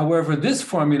 However, this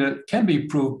formula can be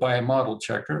proved by a model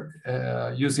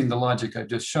checker using the logic I've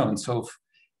just shown. So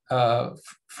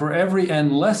for every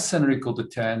n less than or equal to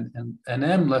 10 and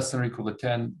m less than or equal to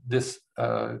 10, this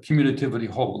commutativity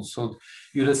holds. So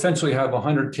you'd essentially have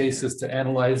 100 cases to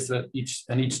analyze that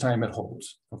each time it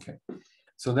holds. Okay,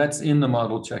 so that's in the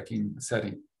model checking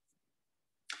setting.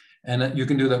 And you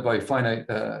can do that by finite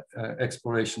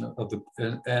exploration of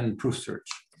the and proof search.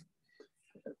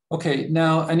 Okay,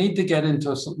 now I need to get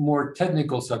into a more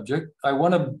technical subject. I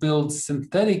want to build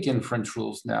synthetic inference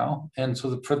rules now. And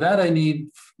so for that, I need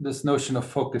this notion of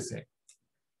focusing.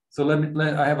 So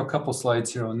I have a couple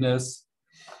slides here on this.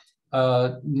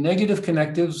 Negative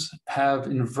connectives have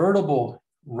invertible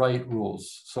right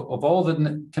rules. So of all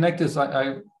the connectives,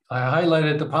 I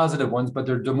highlighted the positive ones, but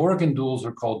their De Morgan duals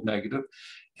are called negative.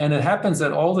 And it happens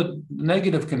that all the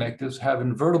negative connectives have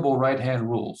invertible right-hand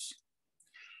rules.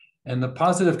 And the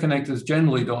positive connectives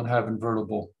generally don't have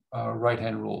invertible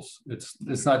right-hand rules.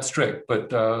 It's not strict,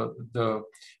 but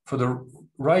for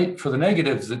the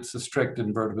negatives, it's a strict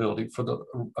invertibility. For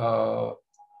the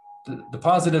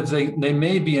positives, they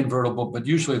may be invertible, but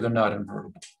usually they're not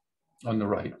invertible on the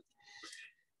right.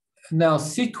 Now,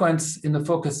 sequence in the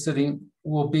focus setting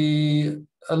will be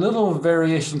a little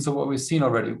variations of what we've seen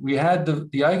already. We had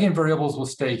the eigenvariables will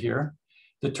stay here.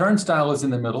 The turnstile is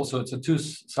in the middle, so it's a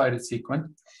two-sided sequence.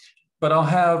 But I'll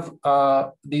have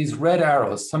these red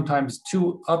arrows, sometimes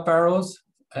two up arrows,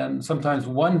 and sometimes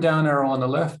one down arrow on the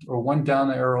left or one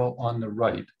down arrow on the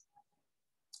right.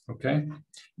 Okay.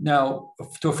 Now,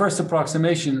 to a first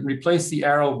approximation, replace the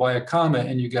arrow by a comma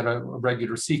and you get a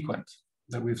regular sequence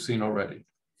that we've seen already.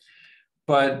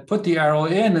 But put the arrow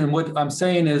in, and what I'm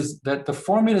saying is that the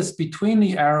formulas between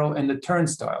the arrow and the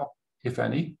turnstile, if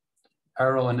any,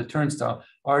 arrow and the turnstile,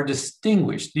 are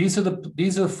distinguished. These are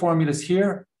the formulas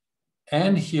here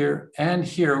and here and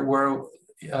here where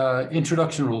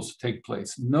introduction rules take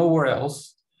place, nowhere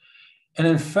else. And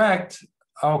in fact,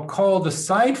 I'll call the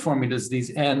side formulas,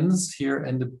 these N's here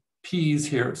and the P's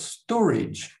here,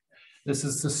 storage. This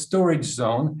is the storage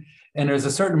zone. And there's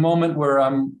a certain moment where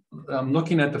I'm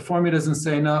looking at the formulas and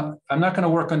saying, no, I'm not going to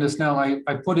work on this now.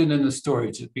 I put it in the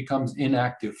storage. It becomes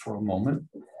inactive for a moment.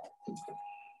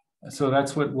 So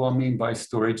that's what we'll mean by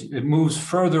storage. It moves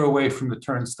further away from the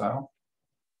turnstile.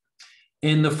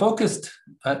 In the focused,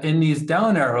 in these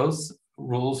down arrows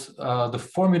rules, the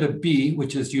formula B,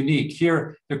 which is unique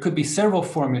here, there could be several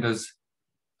formulas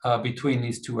between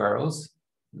these two arrows,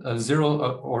 zero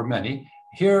or many.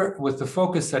 Here with the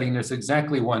focus setting, there's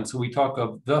exactly one. So we talk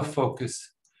of the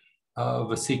focus of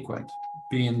a sequence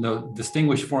being the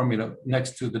distinguished formula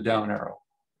next to the down arrow.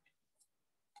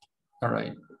 All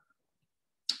right.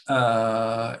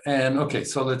 And okay,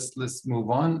 so let's move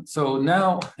on. So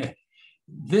now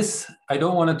this, I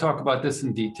don't want to talk about this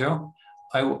in detail.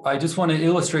 I just want to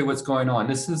illustrate what's going on.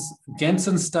 This is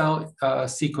Gensen style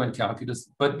sequence calculus,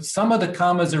 but some of the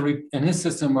commas are in his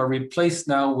system are replaced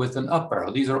now with an up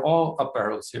arrow. These are all up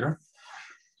arrows here.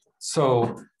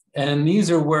 So, and these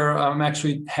are where I'm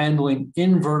actually handling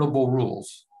invertible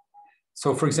rules.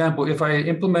 So for example, if I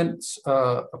implement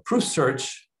a proof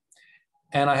search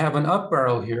and I have an up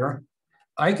arrow here,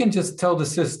 I can just tell the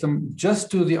system, just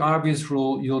do the obvious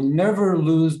rule. You'll never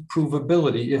lose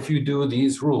provability if you do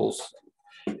these rules.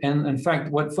 And in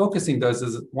fact, what focusing does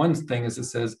is one thing is it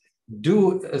says,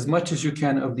 do as much as you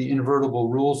can of the invertible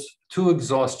rules to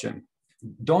exhaustion.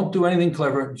 Don't do anything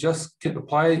clever, just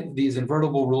apply these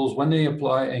invertible rules when they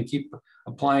apply and keep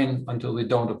applying until they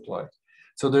don't apply.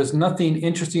 So there's nothing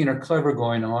interesting or clever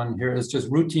going on here. It's just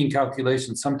routine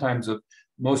calculation, sometimes of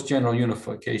most general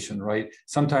unification, right?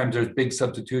 Sometimes there's big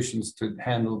substitutions to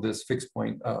handle this fixed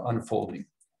point unfolding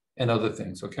and other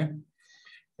things, okay?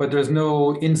 But there's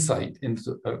no insight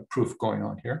into proof going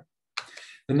on here.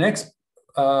 The next,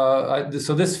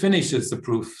 so this finishes the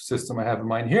proof system I have in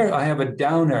mind. Here I have a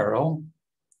down arrow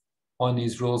on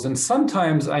these rules, and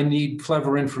sometimes I need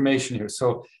clever information here.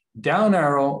 So down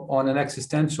arrow on an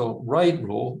existential right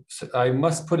rule, I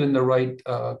must put in the right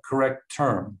correct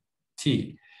term,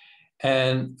 T.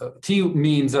 And T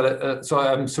means that, so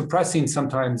I'm suppressing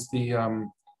sometimes the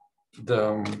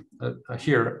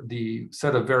here, the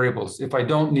set of variables. If I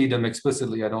don't need them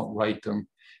explicitly, I don't write them,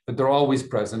 but they're always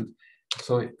present.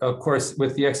 So of course,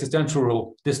 with the existential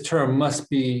rule, this term must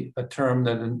be a term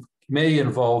that may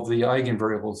involve the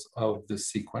eigenvariables of the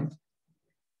sequence.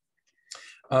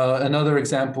 Another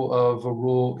example of a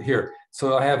rule here.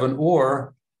 So I have an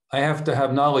or, I have to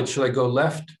have knowledge. Should I go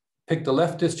left pick the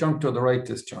left disjunct or the right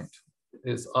disjunct.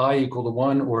 Is I equal to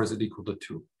 1 or is it equal to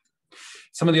 2?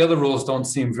 Some of the other rules don't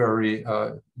seem very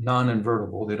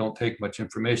non-invertible. They don't take much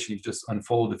information. You just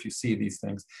unfold if you see these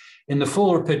things. In the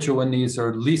fuller picture, when these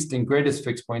are least and greatest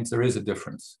fixed points, there is a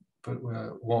difference, but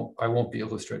I won't be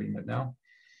illustrating that now.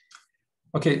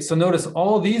 Okay, so notice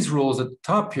all these rules at the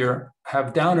top here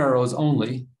have down arrows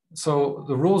only. So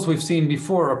the rules we've seen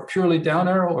before are purely down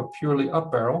arrow or purely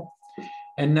up arrow.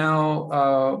 And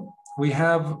now we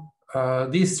have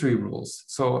these three rules.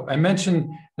 So I mentioned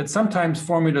that sometimes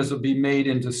formulas will be made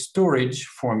into storage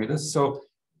formulas. So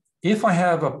if I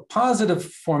have a positive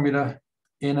formula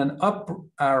in an up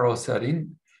arrow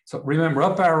setting, so remember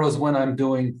up arrow is when I'm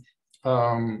doing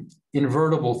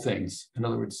invertible things, in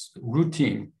other words,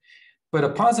 routine. But a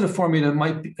positive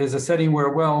formula is a setting where,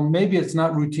 well, maybe it's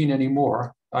not routine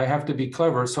anymore. I have to be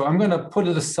clever. So I'm going to put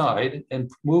it aside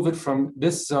and move it from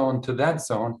this zone to that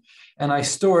zone. And I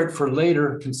store it for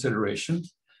later consideration.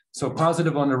 So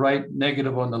positive on the right,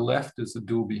 negative on the left is the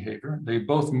dual behavior. They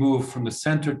both move from the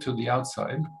center to the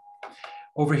outside.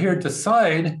 Over here,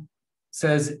 decide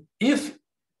says, if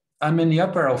I'm in the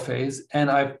up arrow phase and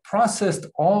I've processed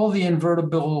all the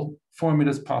invertible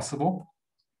formulas possible,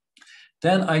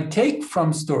 then I take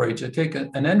from storage, I take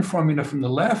an N formula from the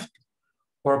left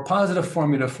or a positive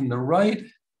formula from the right,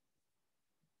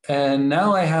 and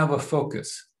now I have a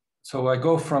focus. So I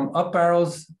go from up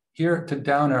arrows here to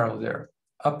down arrow there,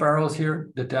 up arrows here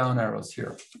to down arrows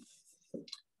here.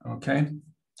 Okay,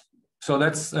 so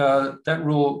that's that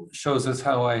rule shows us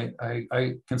how I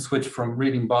can switch from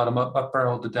reading bottom up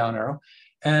arrow to down arrow,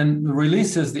 and the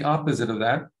release is the opposite of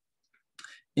that.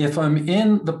 If I'm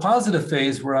in the positive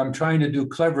phase where I'm trying to do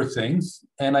clever things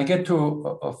and I get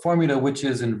to a formula which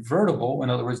is invertible, in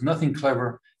other words, nothing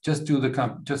clever, just do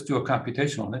a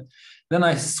computation on it, then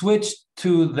I switch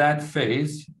to that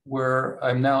phase where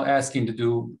I'm now asking to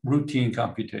do routine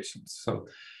computations. So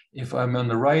if I'm on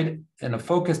the right and a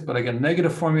focus, but I get a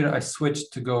negative formula, I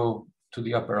switch to go to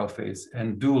the up arrow phase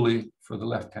and dually for the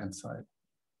left-hand side.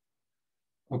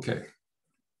 Okay.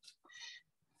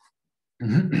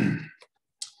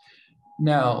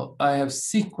 Now, I have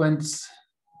sequence.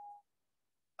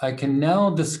 I can now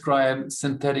describe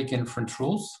synthetic inference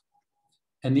rules.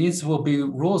 And these will be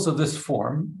rules of this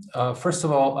form. First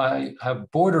of all, I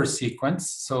have border sequence.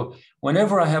 So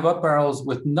whenever I have up arrows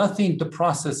with nothing to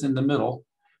process in the middle,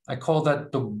 I call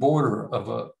that the border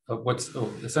of what's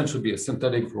essentially be a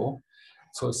synthetic rule.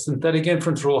 So a synthetic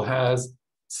inference rule has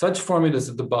such formulas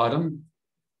at the bottom,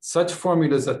 such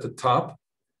formulas at the top,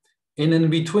 and in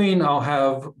between, I'll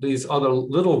have these other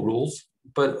little rules,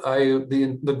 but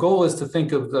the goal is to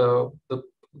think of the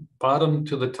bottom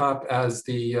to the top as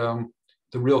the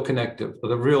real connective, or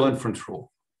the real inference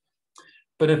rule.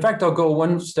 But in fact, I'll go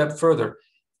one step further.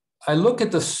 I look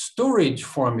at the storage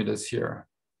formulas here.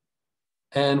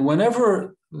 And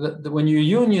whenever, when you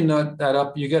union that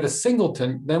up, you get a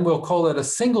singleton, then we'll call it a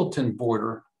singleton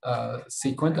border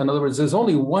sequence. In other words, there's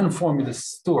only one formula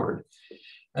stored.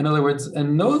 In other words,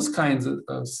 in those kinds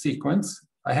of sequence,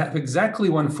 I have exactly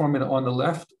one formula on the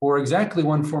left or exactly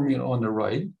one formula on the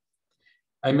right.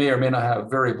 I may or may not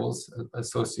have variables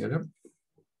associated.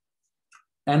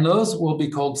 And those will be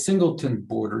called singleton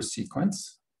border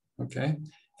sequence, okay?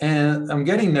 And I'm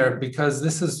getting there because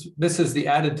this is the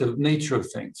additive nature of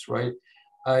things, right?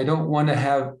 I don't want to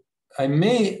have, I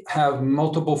may have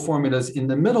multiple formulas in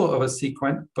the middle of a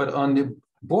sequence, but on the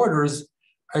borders,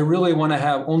 I really want to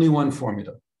have only one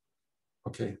formula.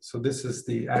 Okay, so this is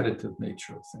the additive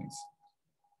nature of things.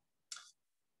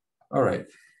 All right.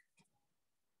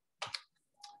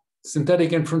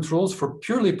 Synthetic inference rules for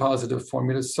purely positive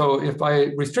formulas. So if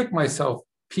I restrict myself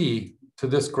P to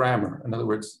this grammar, in other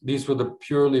words, these were the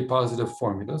purely positive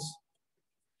formulas.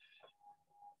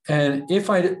 And if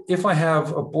I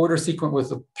have a border sequence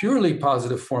with a purely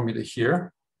positive formula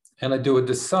here, and I do a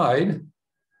decide,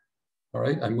 all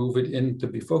right, I move it in to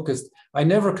be focused, I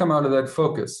never come out of that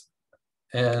focus.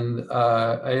 And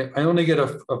I only get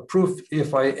a proof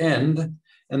if I end,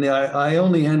 and I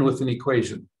only end with an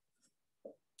equation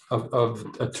of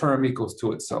a term equals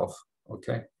to itself,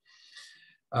 okay?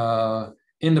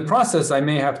 In the process, I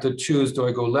may have to choose, do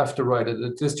I go left or right? At the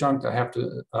disjunct, I have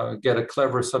to get a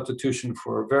clever substitution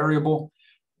for a variable.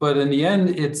 But in the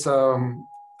end, it's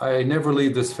I never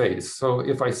leave this phase. So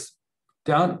if I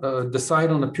decide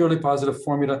on a purely positive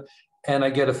formula and I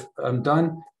get I'm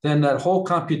done, then that whole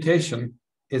computation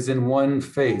is in one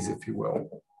phase, if you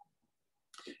will.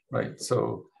 Right,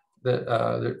 so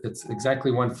it's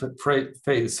exactly one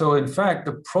phase. So in fact,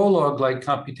 the prologue-like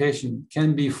computation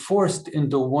can be forced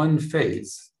into one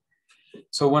phase.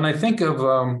 So when I think of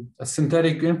a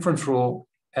synthetic inference rule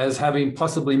as having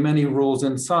possibly many rules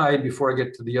inside before I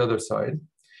get to the other side.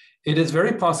 It is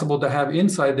very possible to have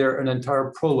inside there an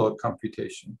entire Prolog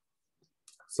computation.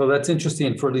 So that's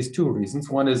interesting for at least two reasons.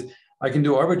 One is I can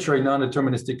do arbitrary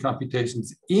non-deterministic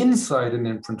computations inside an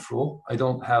inference rule. I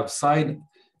don't have side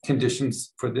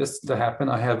conditions for this to happen.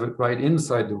 I have it right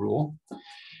inside the rule.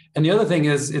 And the other thing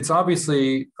is it's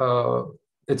obviously,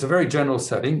 it's a very general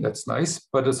setting. That's nice,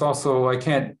 but it's also, I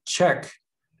can't check.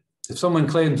 If someone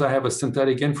claims I have a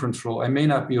synthetic inference rule, I may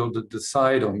not be able to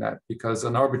decide on that because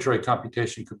an arbitrary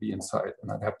computation could be inside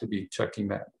and I'd have to be checking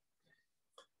that.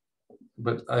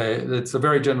 But it's a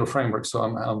very general framework, so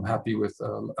I'm happy with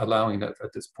allowing that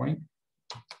at this point.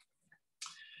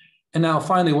 And now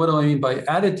finally, what do I mean by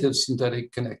additive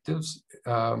synthetic connectives?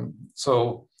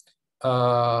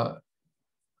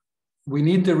 We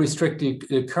need to restrict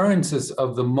the occurrences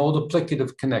of the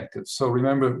multiplicative connectives. So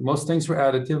remember, most things were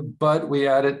additive, but we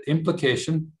added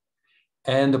implication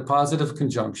and a positive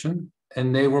conjunction,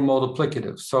 and they were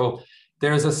multiplicative. So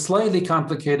there's a slightly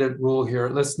complicated rule here.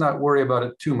 Let's not worry about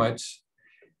it too much.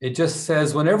 It just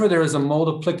says whenever there is a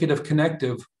multiplicative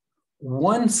connective,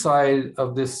 one side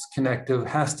of this connective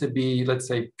has to be, let's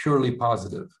say, purely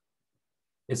positive.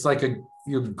 It's like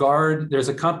your guard, there's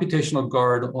a computational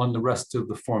guard on the rest of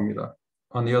the formula,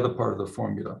 on the other part of the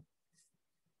formula.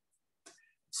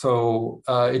 So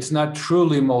it's not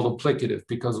truly multiplicative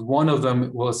because one of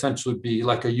them will essentially be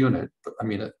like a unit. I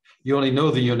mean, you only know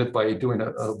the unit by doing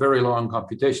a very long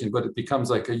computation, but it becomes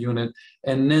like a unit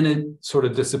and then it sort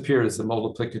of disappears, the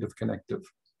multiplicative connective.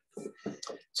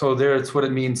 So that's what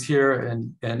it means here,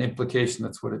 and implication,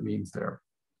 that's what it means there.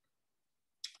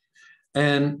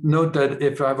 And note that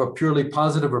if I have a purely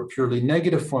positive or purely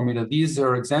negative formula, these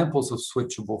are examples of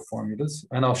switchable formulas,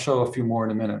 and I'll show a few more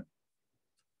in a minute.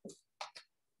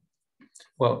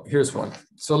 Well, here's one.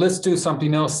 So let's do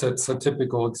something else that's a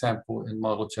typical example in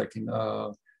model checking.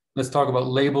 Let's talk about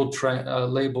labeled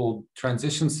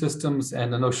transition systems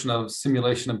and the notion of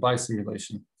simulation and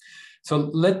bisimulation. So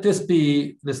let this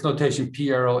be, this notation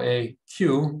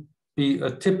PROAQ, be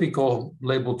a typical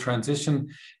labeled transition.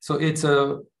 So it's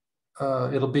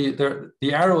it'll be there,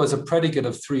 the arrow is a predicate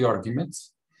of 3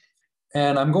 arguments.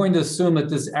 And I'm going to assume that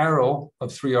this arrow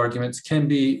of 3 arguments can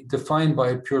be defined by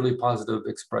a purely positive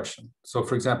expression. So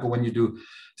for example, when you do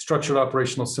structured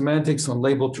operational semantics on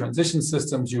labeled transition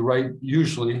systems, you write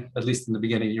usually, at least in the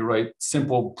beginning, you write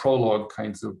simple Prolog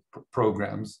kinds of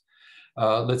programs.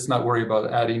 Let's not worry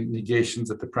about adding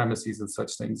negations at the premises and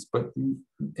such things. But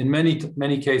in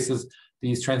many cases,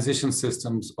 these transition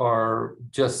systems are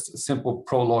just simple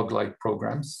Prolog-like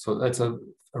programs. So that's a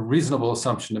reasonable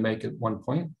assumption to make at one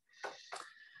point.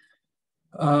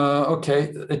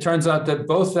 Okay, it turns out that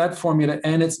both that formula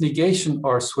and its negation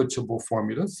are switchable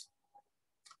formulas.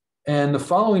 And the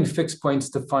following fixed points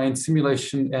define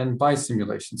simulation and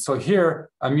bisimulation. So here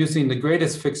I'm using the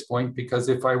greatest fixed point because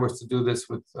if I was to do this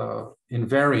with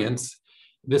invariance,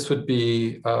 this would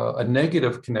be a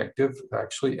negative connective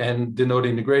actually, and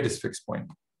denoting the greatest fixed point.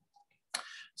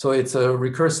 So it's a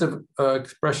recursive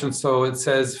expression. So it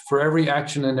says for every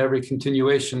action and every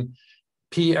continuation,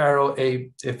 P arrow A,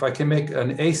 if I can make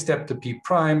an A step to P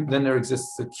prime, then there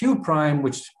exists a Q prime,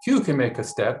 which Q can make a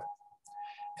step.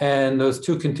 And those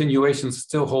 2 continuations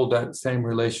still hold that same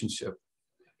relationship.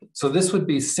 So this would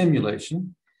be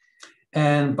simulation.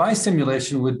 And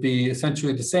bisimulation would be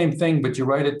essentially the same thing, but you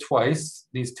write it twice,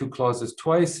 these 2 clauses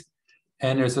twice,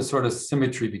 and there's a sort of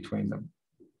symmetry between them.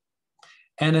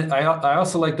 And I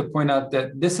also like to point out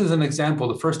that this is an example,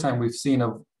 the first time we've seen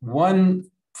of one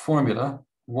formula,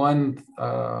 one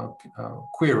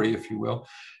query, if you will,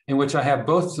 in which I have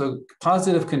both the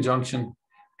positive conjunction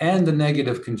and the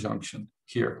negative conjunction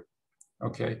here,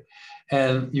 okay?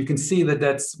 And you can see that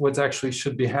that's what's actually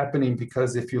should be happening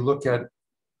because if you look at,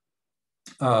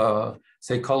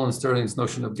 say, Colin Sterling's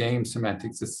notion of game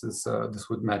semantics, this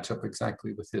would match up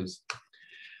exactly with his.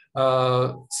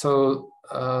 The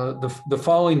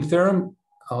following theorem,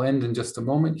 I'll end in just a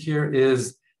moment here,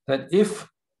 is that if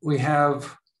we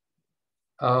have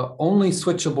only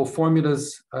switchable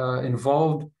formulas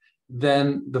involved,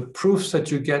 then the proofs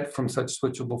that you get from such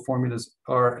switchable formulas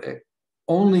are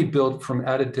only built from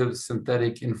additive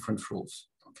synthetic inference rules.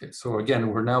 Okay, so again,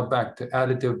 we're now back to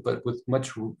additive, but with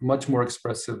much more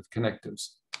expressive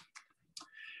connectives.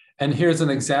 And here's an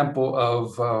example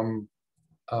of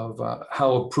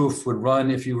how a proof would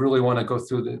run. If you really want to go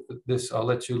through this, I'll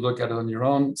let you look at it on your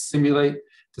own. Simulate.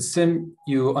 To sim,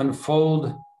 you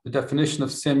unfold the definition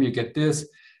of sim, you get this.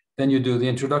 Then you do the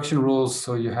introduction rules.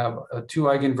 So you have 2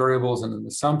 eigenvariables and an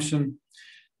assumption.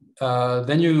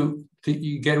 Then you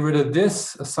get rid of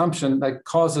this assumption that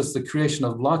causes the creation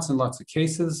of lots and lots of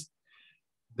cases.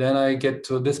 Then I get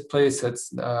to this place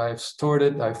that's, I've stored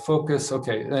it, I focus,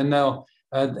 okay. And now,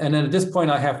 and then at this point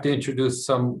I have to introduce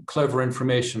some clever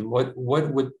information. What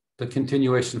would the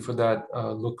continuation for that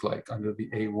look like under the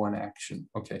A1 action?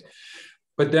 Okay.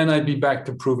 But then I'd be back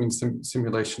to proving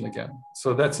simulation again.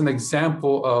 So that's an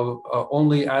example of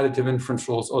only additive inference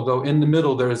rules, although in the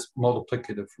middle there's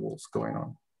multiplicative rules going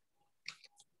on.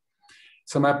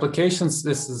 Some applications,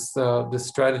 this is the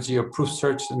strategy of proof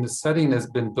search in the setting has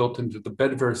been built into the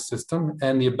Bedverse system,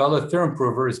 and the Abela theorem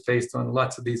prover is based on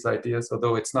lots of these ideas,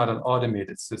 although it's not an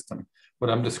automated system. What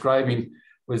I'm describing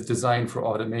was designed for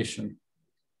automation.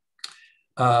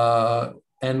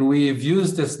 And we've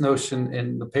used this notion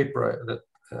in the paper that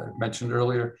I mentioned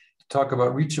earlier to talk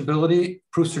about reachability,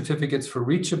 proof certificates for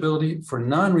reachability, for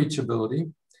non-reachability,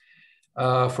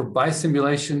 for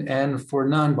bisimulation and for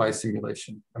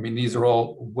non-bisimulation. I mean, these are all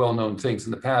well-known things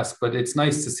in the past, but it's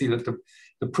nice to see that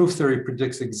the proof theory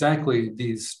predicts exactly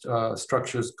these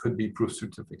structures could be proof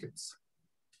certificates.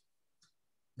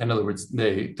 In other words,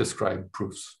 they describe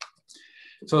proofs.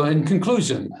 So in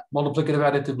conclusion, multiplicative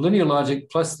additive linear logic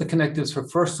plus the connectives for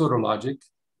first order logic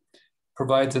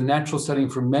provides a natural setting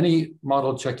for many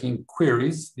model checking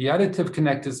queries. The additive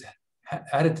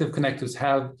connectives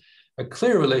have a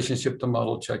clear relationship to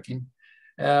model checking,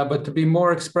 but to be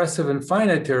more expressive and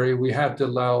finitary, we have to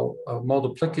allow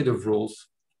multiplicative rules,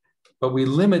 but we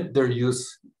limit their use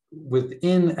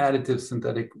within additive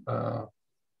synthetic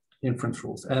inference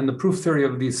rules. And the proof theory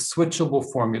of these switchable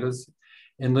formulas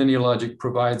in linear logic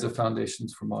provides the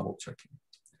foundations for model checking.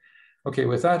 Okay,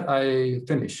 with that, I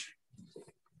finish.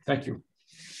 Thank you.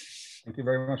 Thank you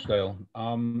very much, Dale.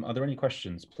 Are there any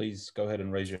questions? Please go ahead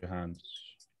and raise your hands.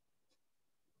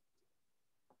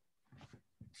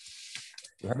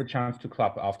 You have a chance to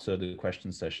clap after the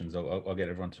question sessions. I'll get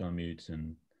everyone to unmute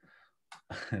and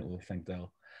we'll thank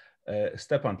Dale.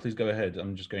 Stepan, please go ahead.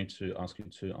 I'm just going to ask you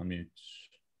to unmute.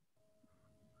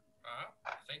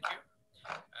 Thank you.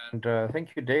 And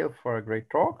thank you, Dale, for a great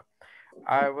talk.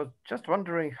 I was just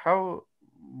wondering how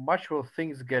much will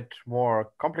things get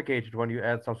more complicated when you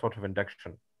add some sort of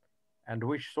induction? And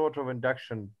which sort of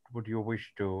induction would you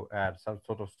wish to add? Some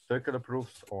sort of circular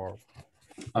proofs or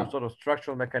some sort of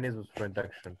structural mechanisms for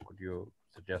induction could you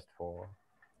suggest for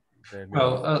the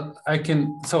Well, I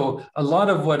can, so a lot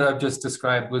of what I've just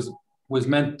described was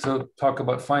meant to talk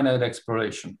about finite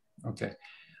exploration. Okay.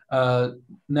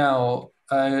 Now,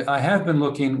 I have been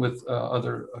looking with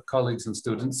other colleagues and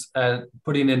students at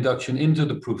putting induction into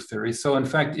the proof theory. So in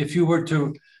fact, if you were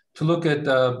to look at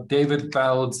David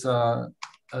Bald's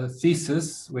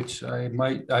thesis, which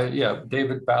yeah,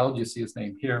 David Bald, you see his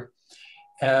name here.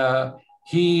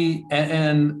 He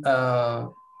and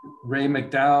Ray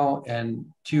McDowell and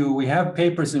Q, we have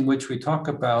papers in which we talk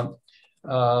about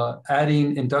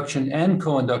adding induction and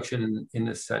co-induction in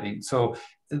this setting. So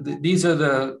these are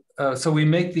the, so we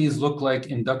make these look like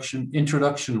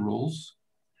introduction rules.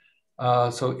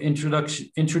 So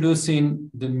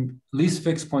introducing the least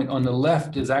fixed point on the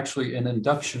left is actually an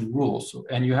induction rule. So,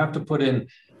 and you have to put in,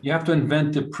 you have to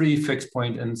invent the pre-fixed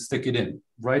point and stick it in,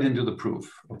 right into the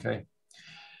proof, okay?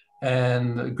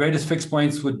 And the greatest fixed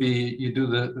points would be, you do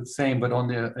the same, but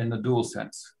in the dual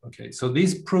sense, okay? So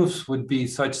these proofs would be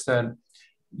such that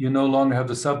you no longer have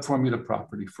the subformula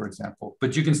property, for example,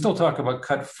 but you can still talk about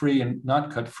cut free and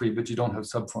not cut free, but you don't have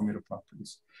subformula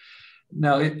properties.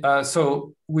 Now,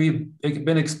 so we've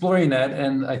been exploring that,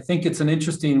 and I think it's an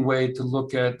interesting way to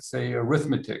look at, say,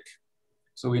 arithmetic.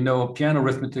 So we know piano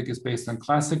arithmetic is based on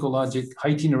classical logic,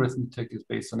 Haitian arithmetic is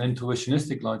based on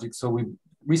intuitionistic logic. So we've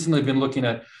recently been looking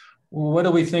at, well, what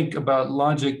do we think about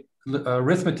logic,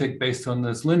 arithmetic based on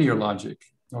this linear logic,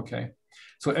 okay?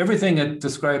 So everything that's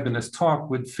described in this talk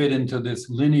would fit into this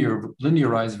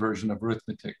linearized version of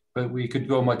arithmetic, but we could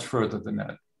go much further than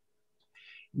that.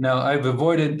 Now, I've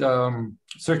avoided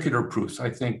circular proofs. I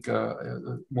think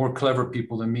more clever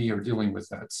people than me are dealing with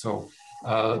that. So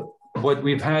what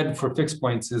we've had for fixed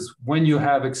points is when you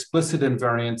have explicit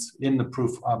invariance in the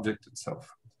proof object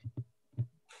itself.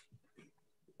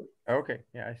 Okay,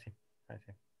 yeah, I see.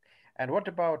 And what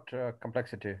about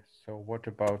complexity? So what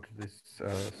about this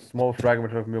small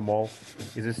fragment of mu mol?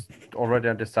 Is this already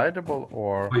undecidable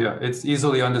or? Oh, yeah, it's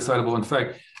easily undecidable. In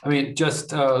fact, I mean, just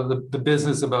the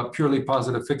business about purely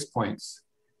positive fixed points.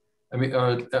 I mean,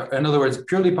 in other words,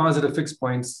 purely positive fixed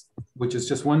points, which is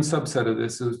just one subset of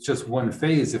this, is just one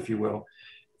phase, if you will,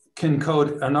 can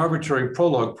code an arbitrary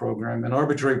prologue program, and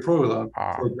arbitrary prologue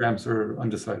programs are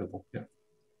undecidable. Yeah.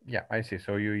 Yeah, I see.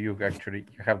 So you actually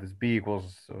have this B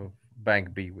equals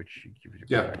bank B, which gives you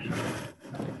correction.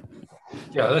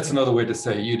 Yeah, that's another way to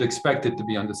say you'd expect it to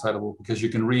be undecidable because you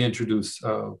can reintroduce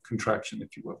contraction,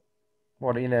 if you will.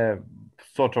 Well, in a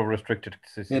sort of restricted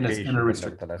situation. In a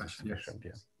restricted that's fashion, sufficient,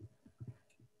 yes.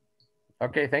 Yeah.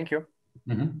 Okay, thank you.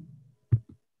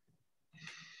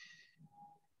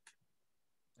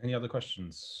 Any other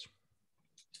questions?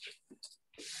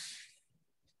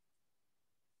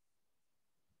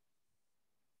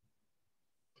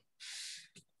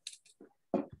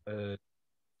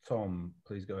 Tom,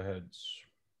 please go ahead.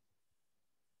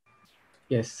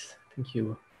 Yes, thank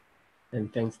you.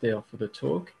 And thanks, Dale, for the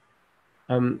talk.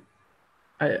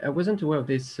 I wasn't aware of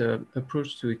this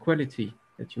approach to equality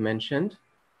that you mentioned.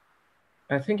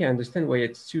 I think I understand why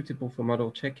it's suitable for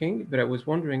model checking, but I was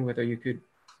wondering whether you could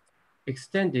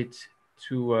extend it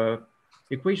to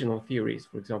equational theories,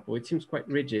 for example. It seems quite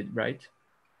rigid, right?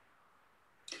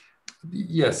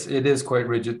 Yes, it is quite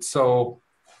rigid. So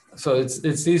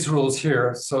it's these rules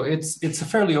here. So it's a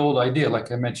fairly old idea,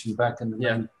 like I mentioned back in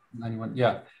the 91.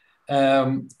 Yeah.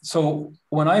 So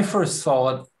when I first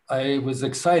saw it, I was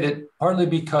excited partly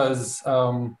because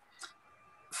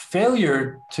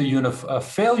failure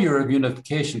of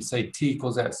unification, say T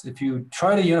equals S. If you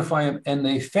try to unify them and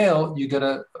they fail, you get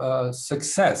a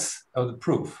success of the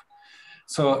proof.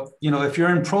 So, if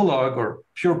you're in Prolog or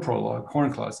pure Prolog,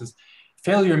 Horn clauses,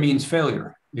 failure means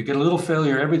failure. You get a little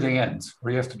failure, everything ends,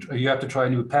 or you have to try a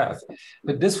new path.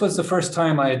 But this was the first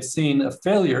time I had seen a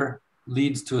failure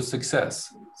leads to a success.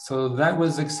 So that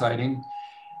was exciting.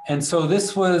 And so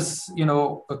this was,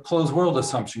 a closed world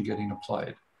assumption getting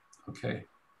applied, okay,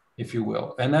 if you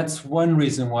will. And that's one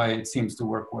reason why it seems to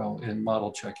work well in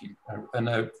model checking. And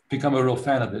I've become a real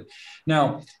fan of it.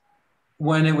 Now,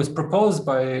 when it was proposed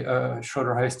by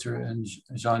Schroeder, Heister, and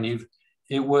Jean-Yves,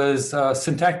 it was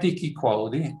syntactic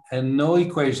equality and no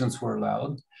equations were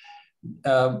allowed.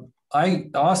 I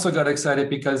also got excited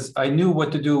because I knew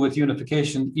what to do with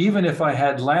unification, even if I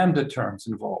had lambda terms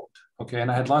involved. Okay,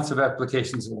 and I had lots of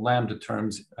applications of lambda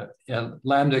terms,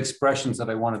 lambda expressions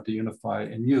that I wanted to unify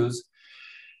and use.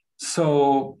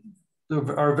 So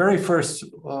our very first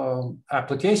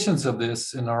applications of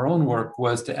this in our own work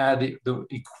was to add the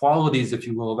equalities, if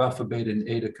you will, of alpha, beta, and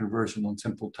eta conversion on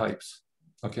simple types.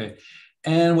 Okay,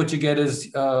 and what you get is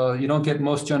you don't get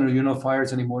most general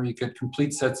unifiers anymore. You get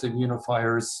complete sets of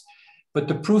unifiers. But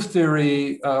the proof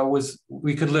theory was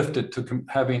we could lift it to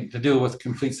having to deal with a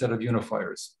complete set of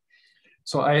unifiers.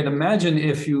 So I'd imagine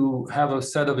if you have a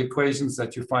set of equations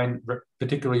that you find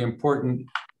particularly important,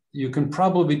 you can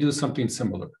probably do something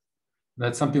similar.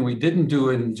 That's something we didn't do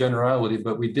in generality,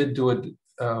 but we did do it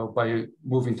by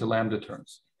moving to lambda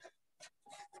terms.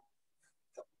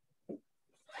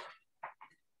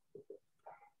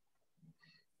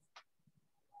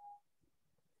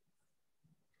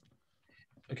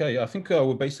 Okay, I think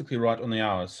we're basically right on the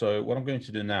hour. So what I'm going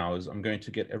to do now is I'm going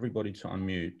to get everybody to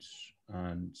unmute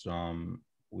and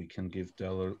we can give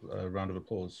Dale a round of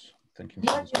applause. Thank you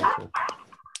for this great talk.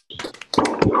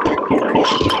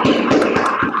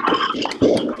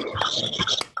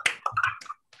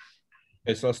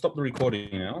 Okay, so I'll stop the recording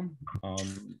now.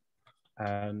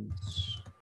 And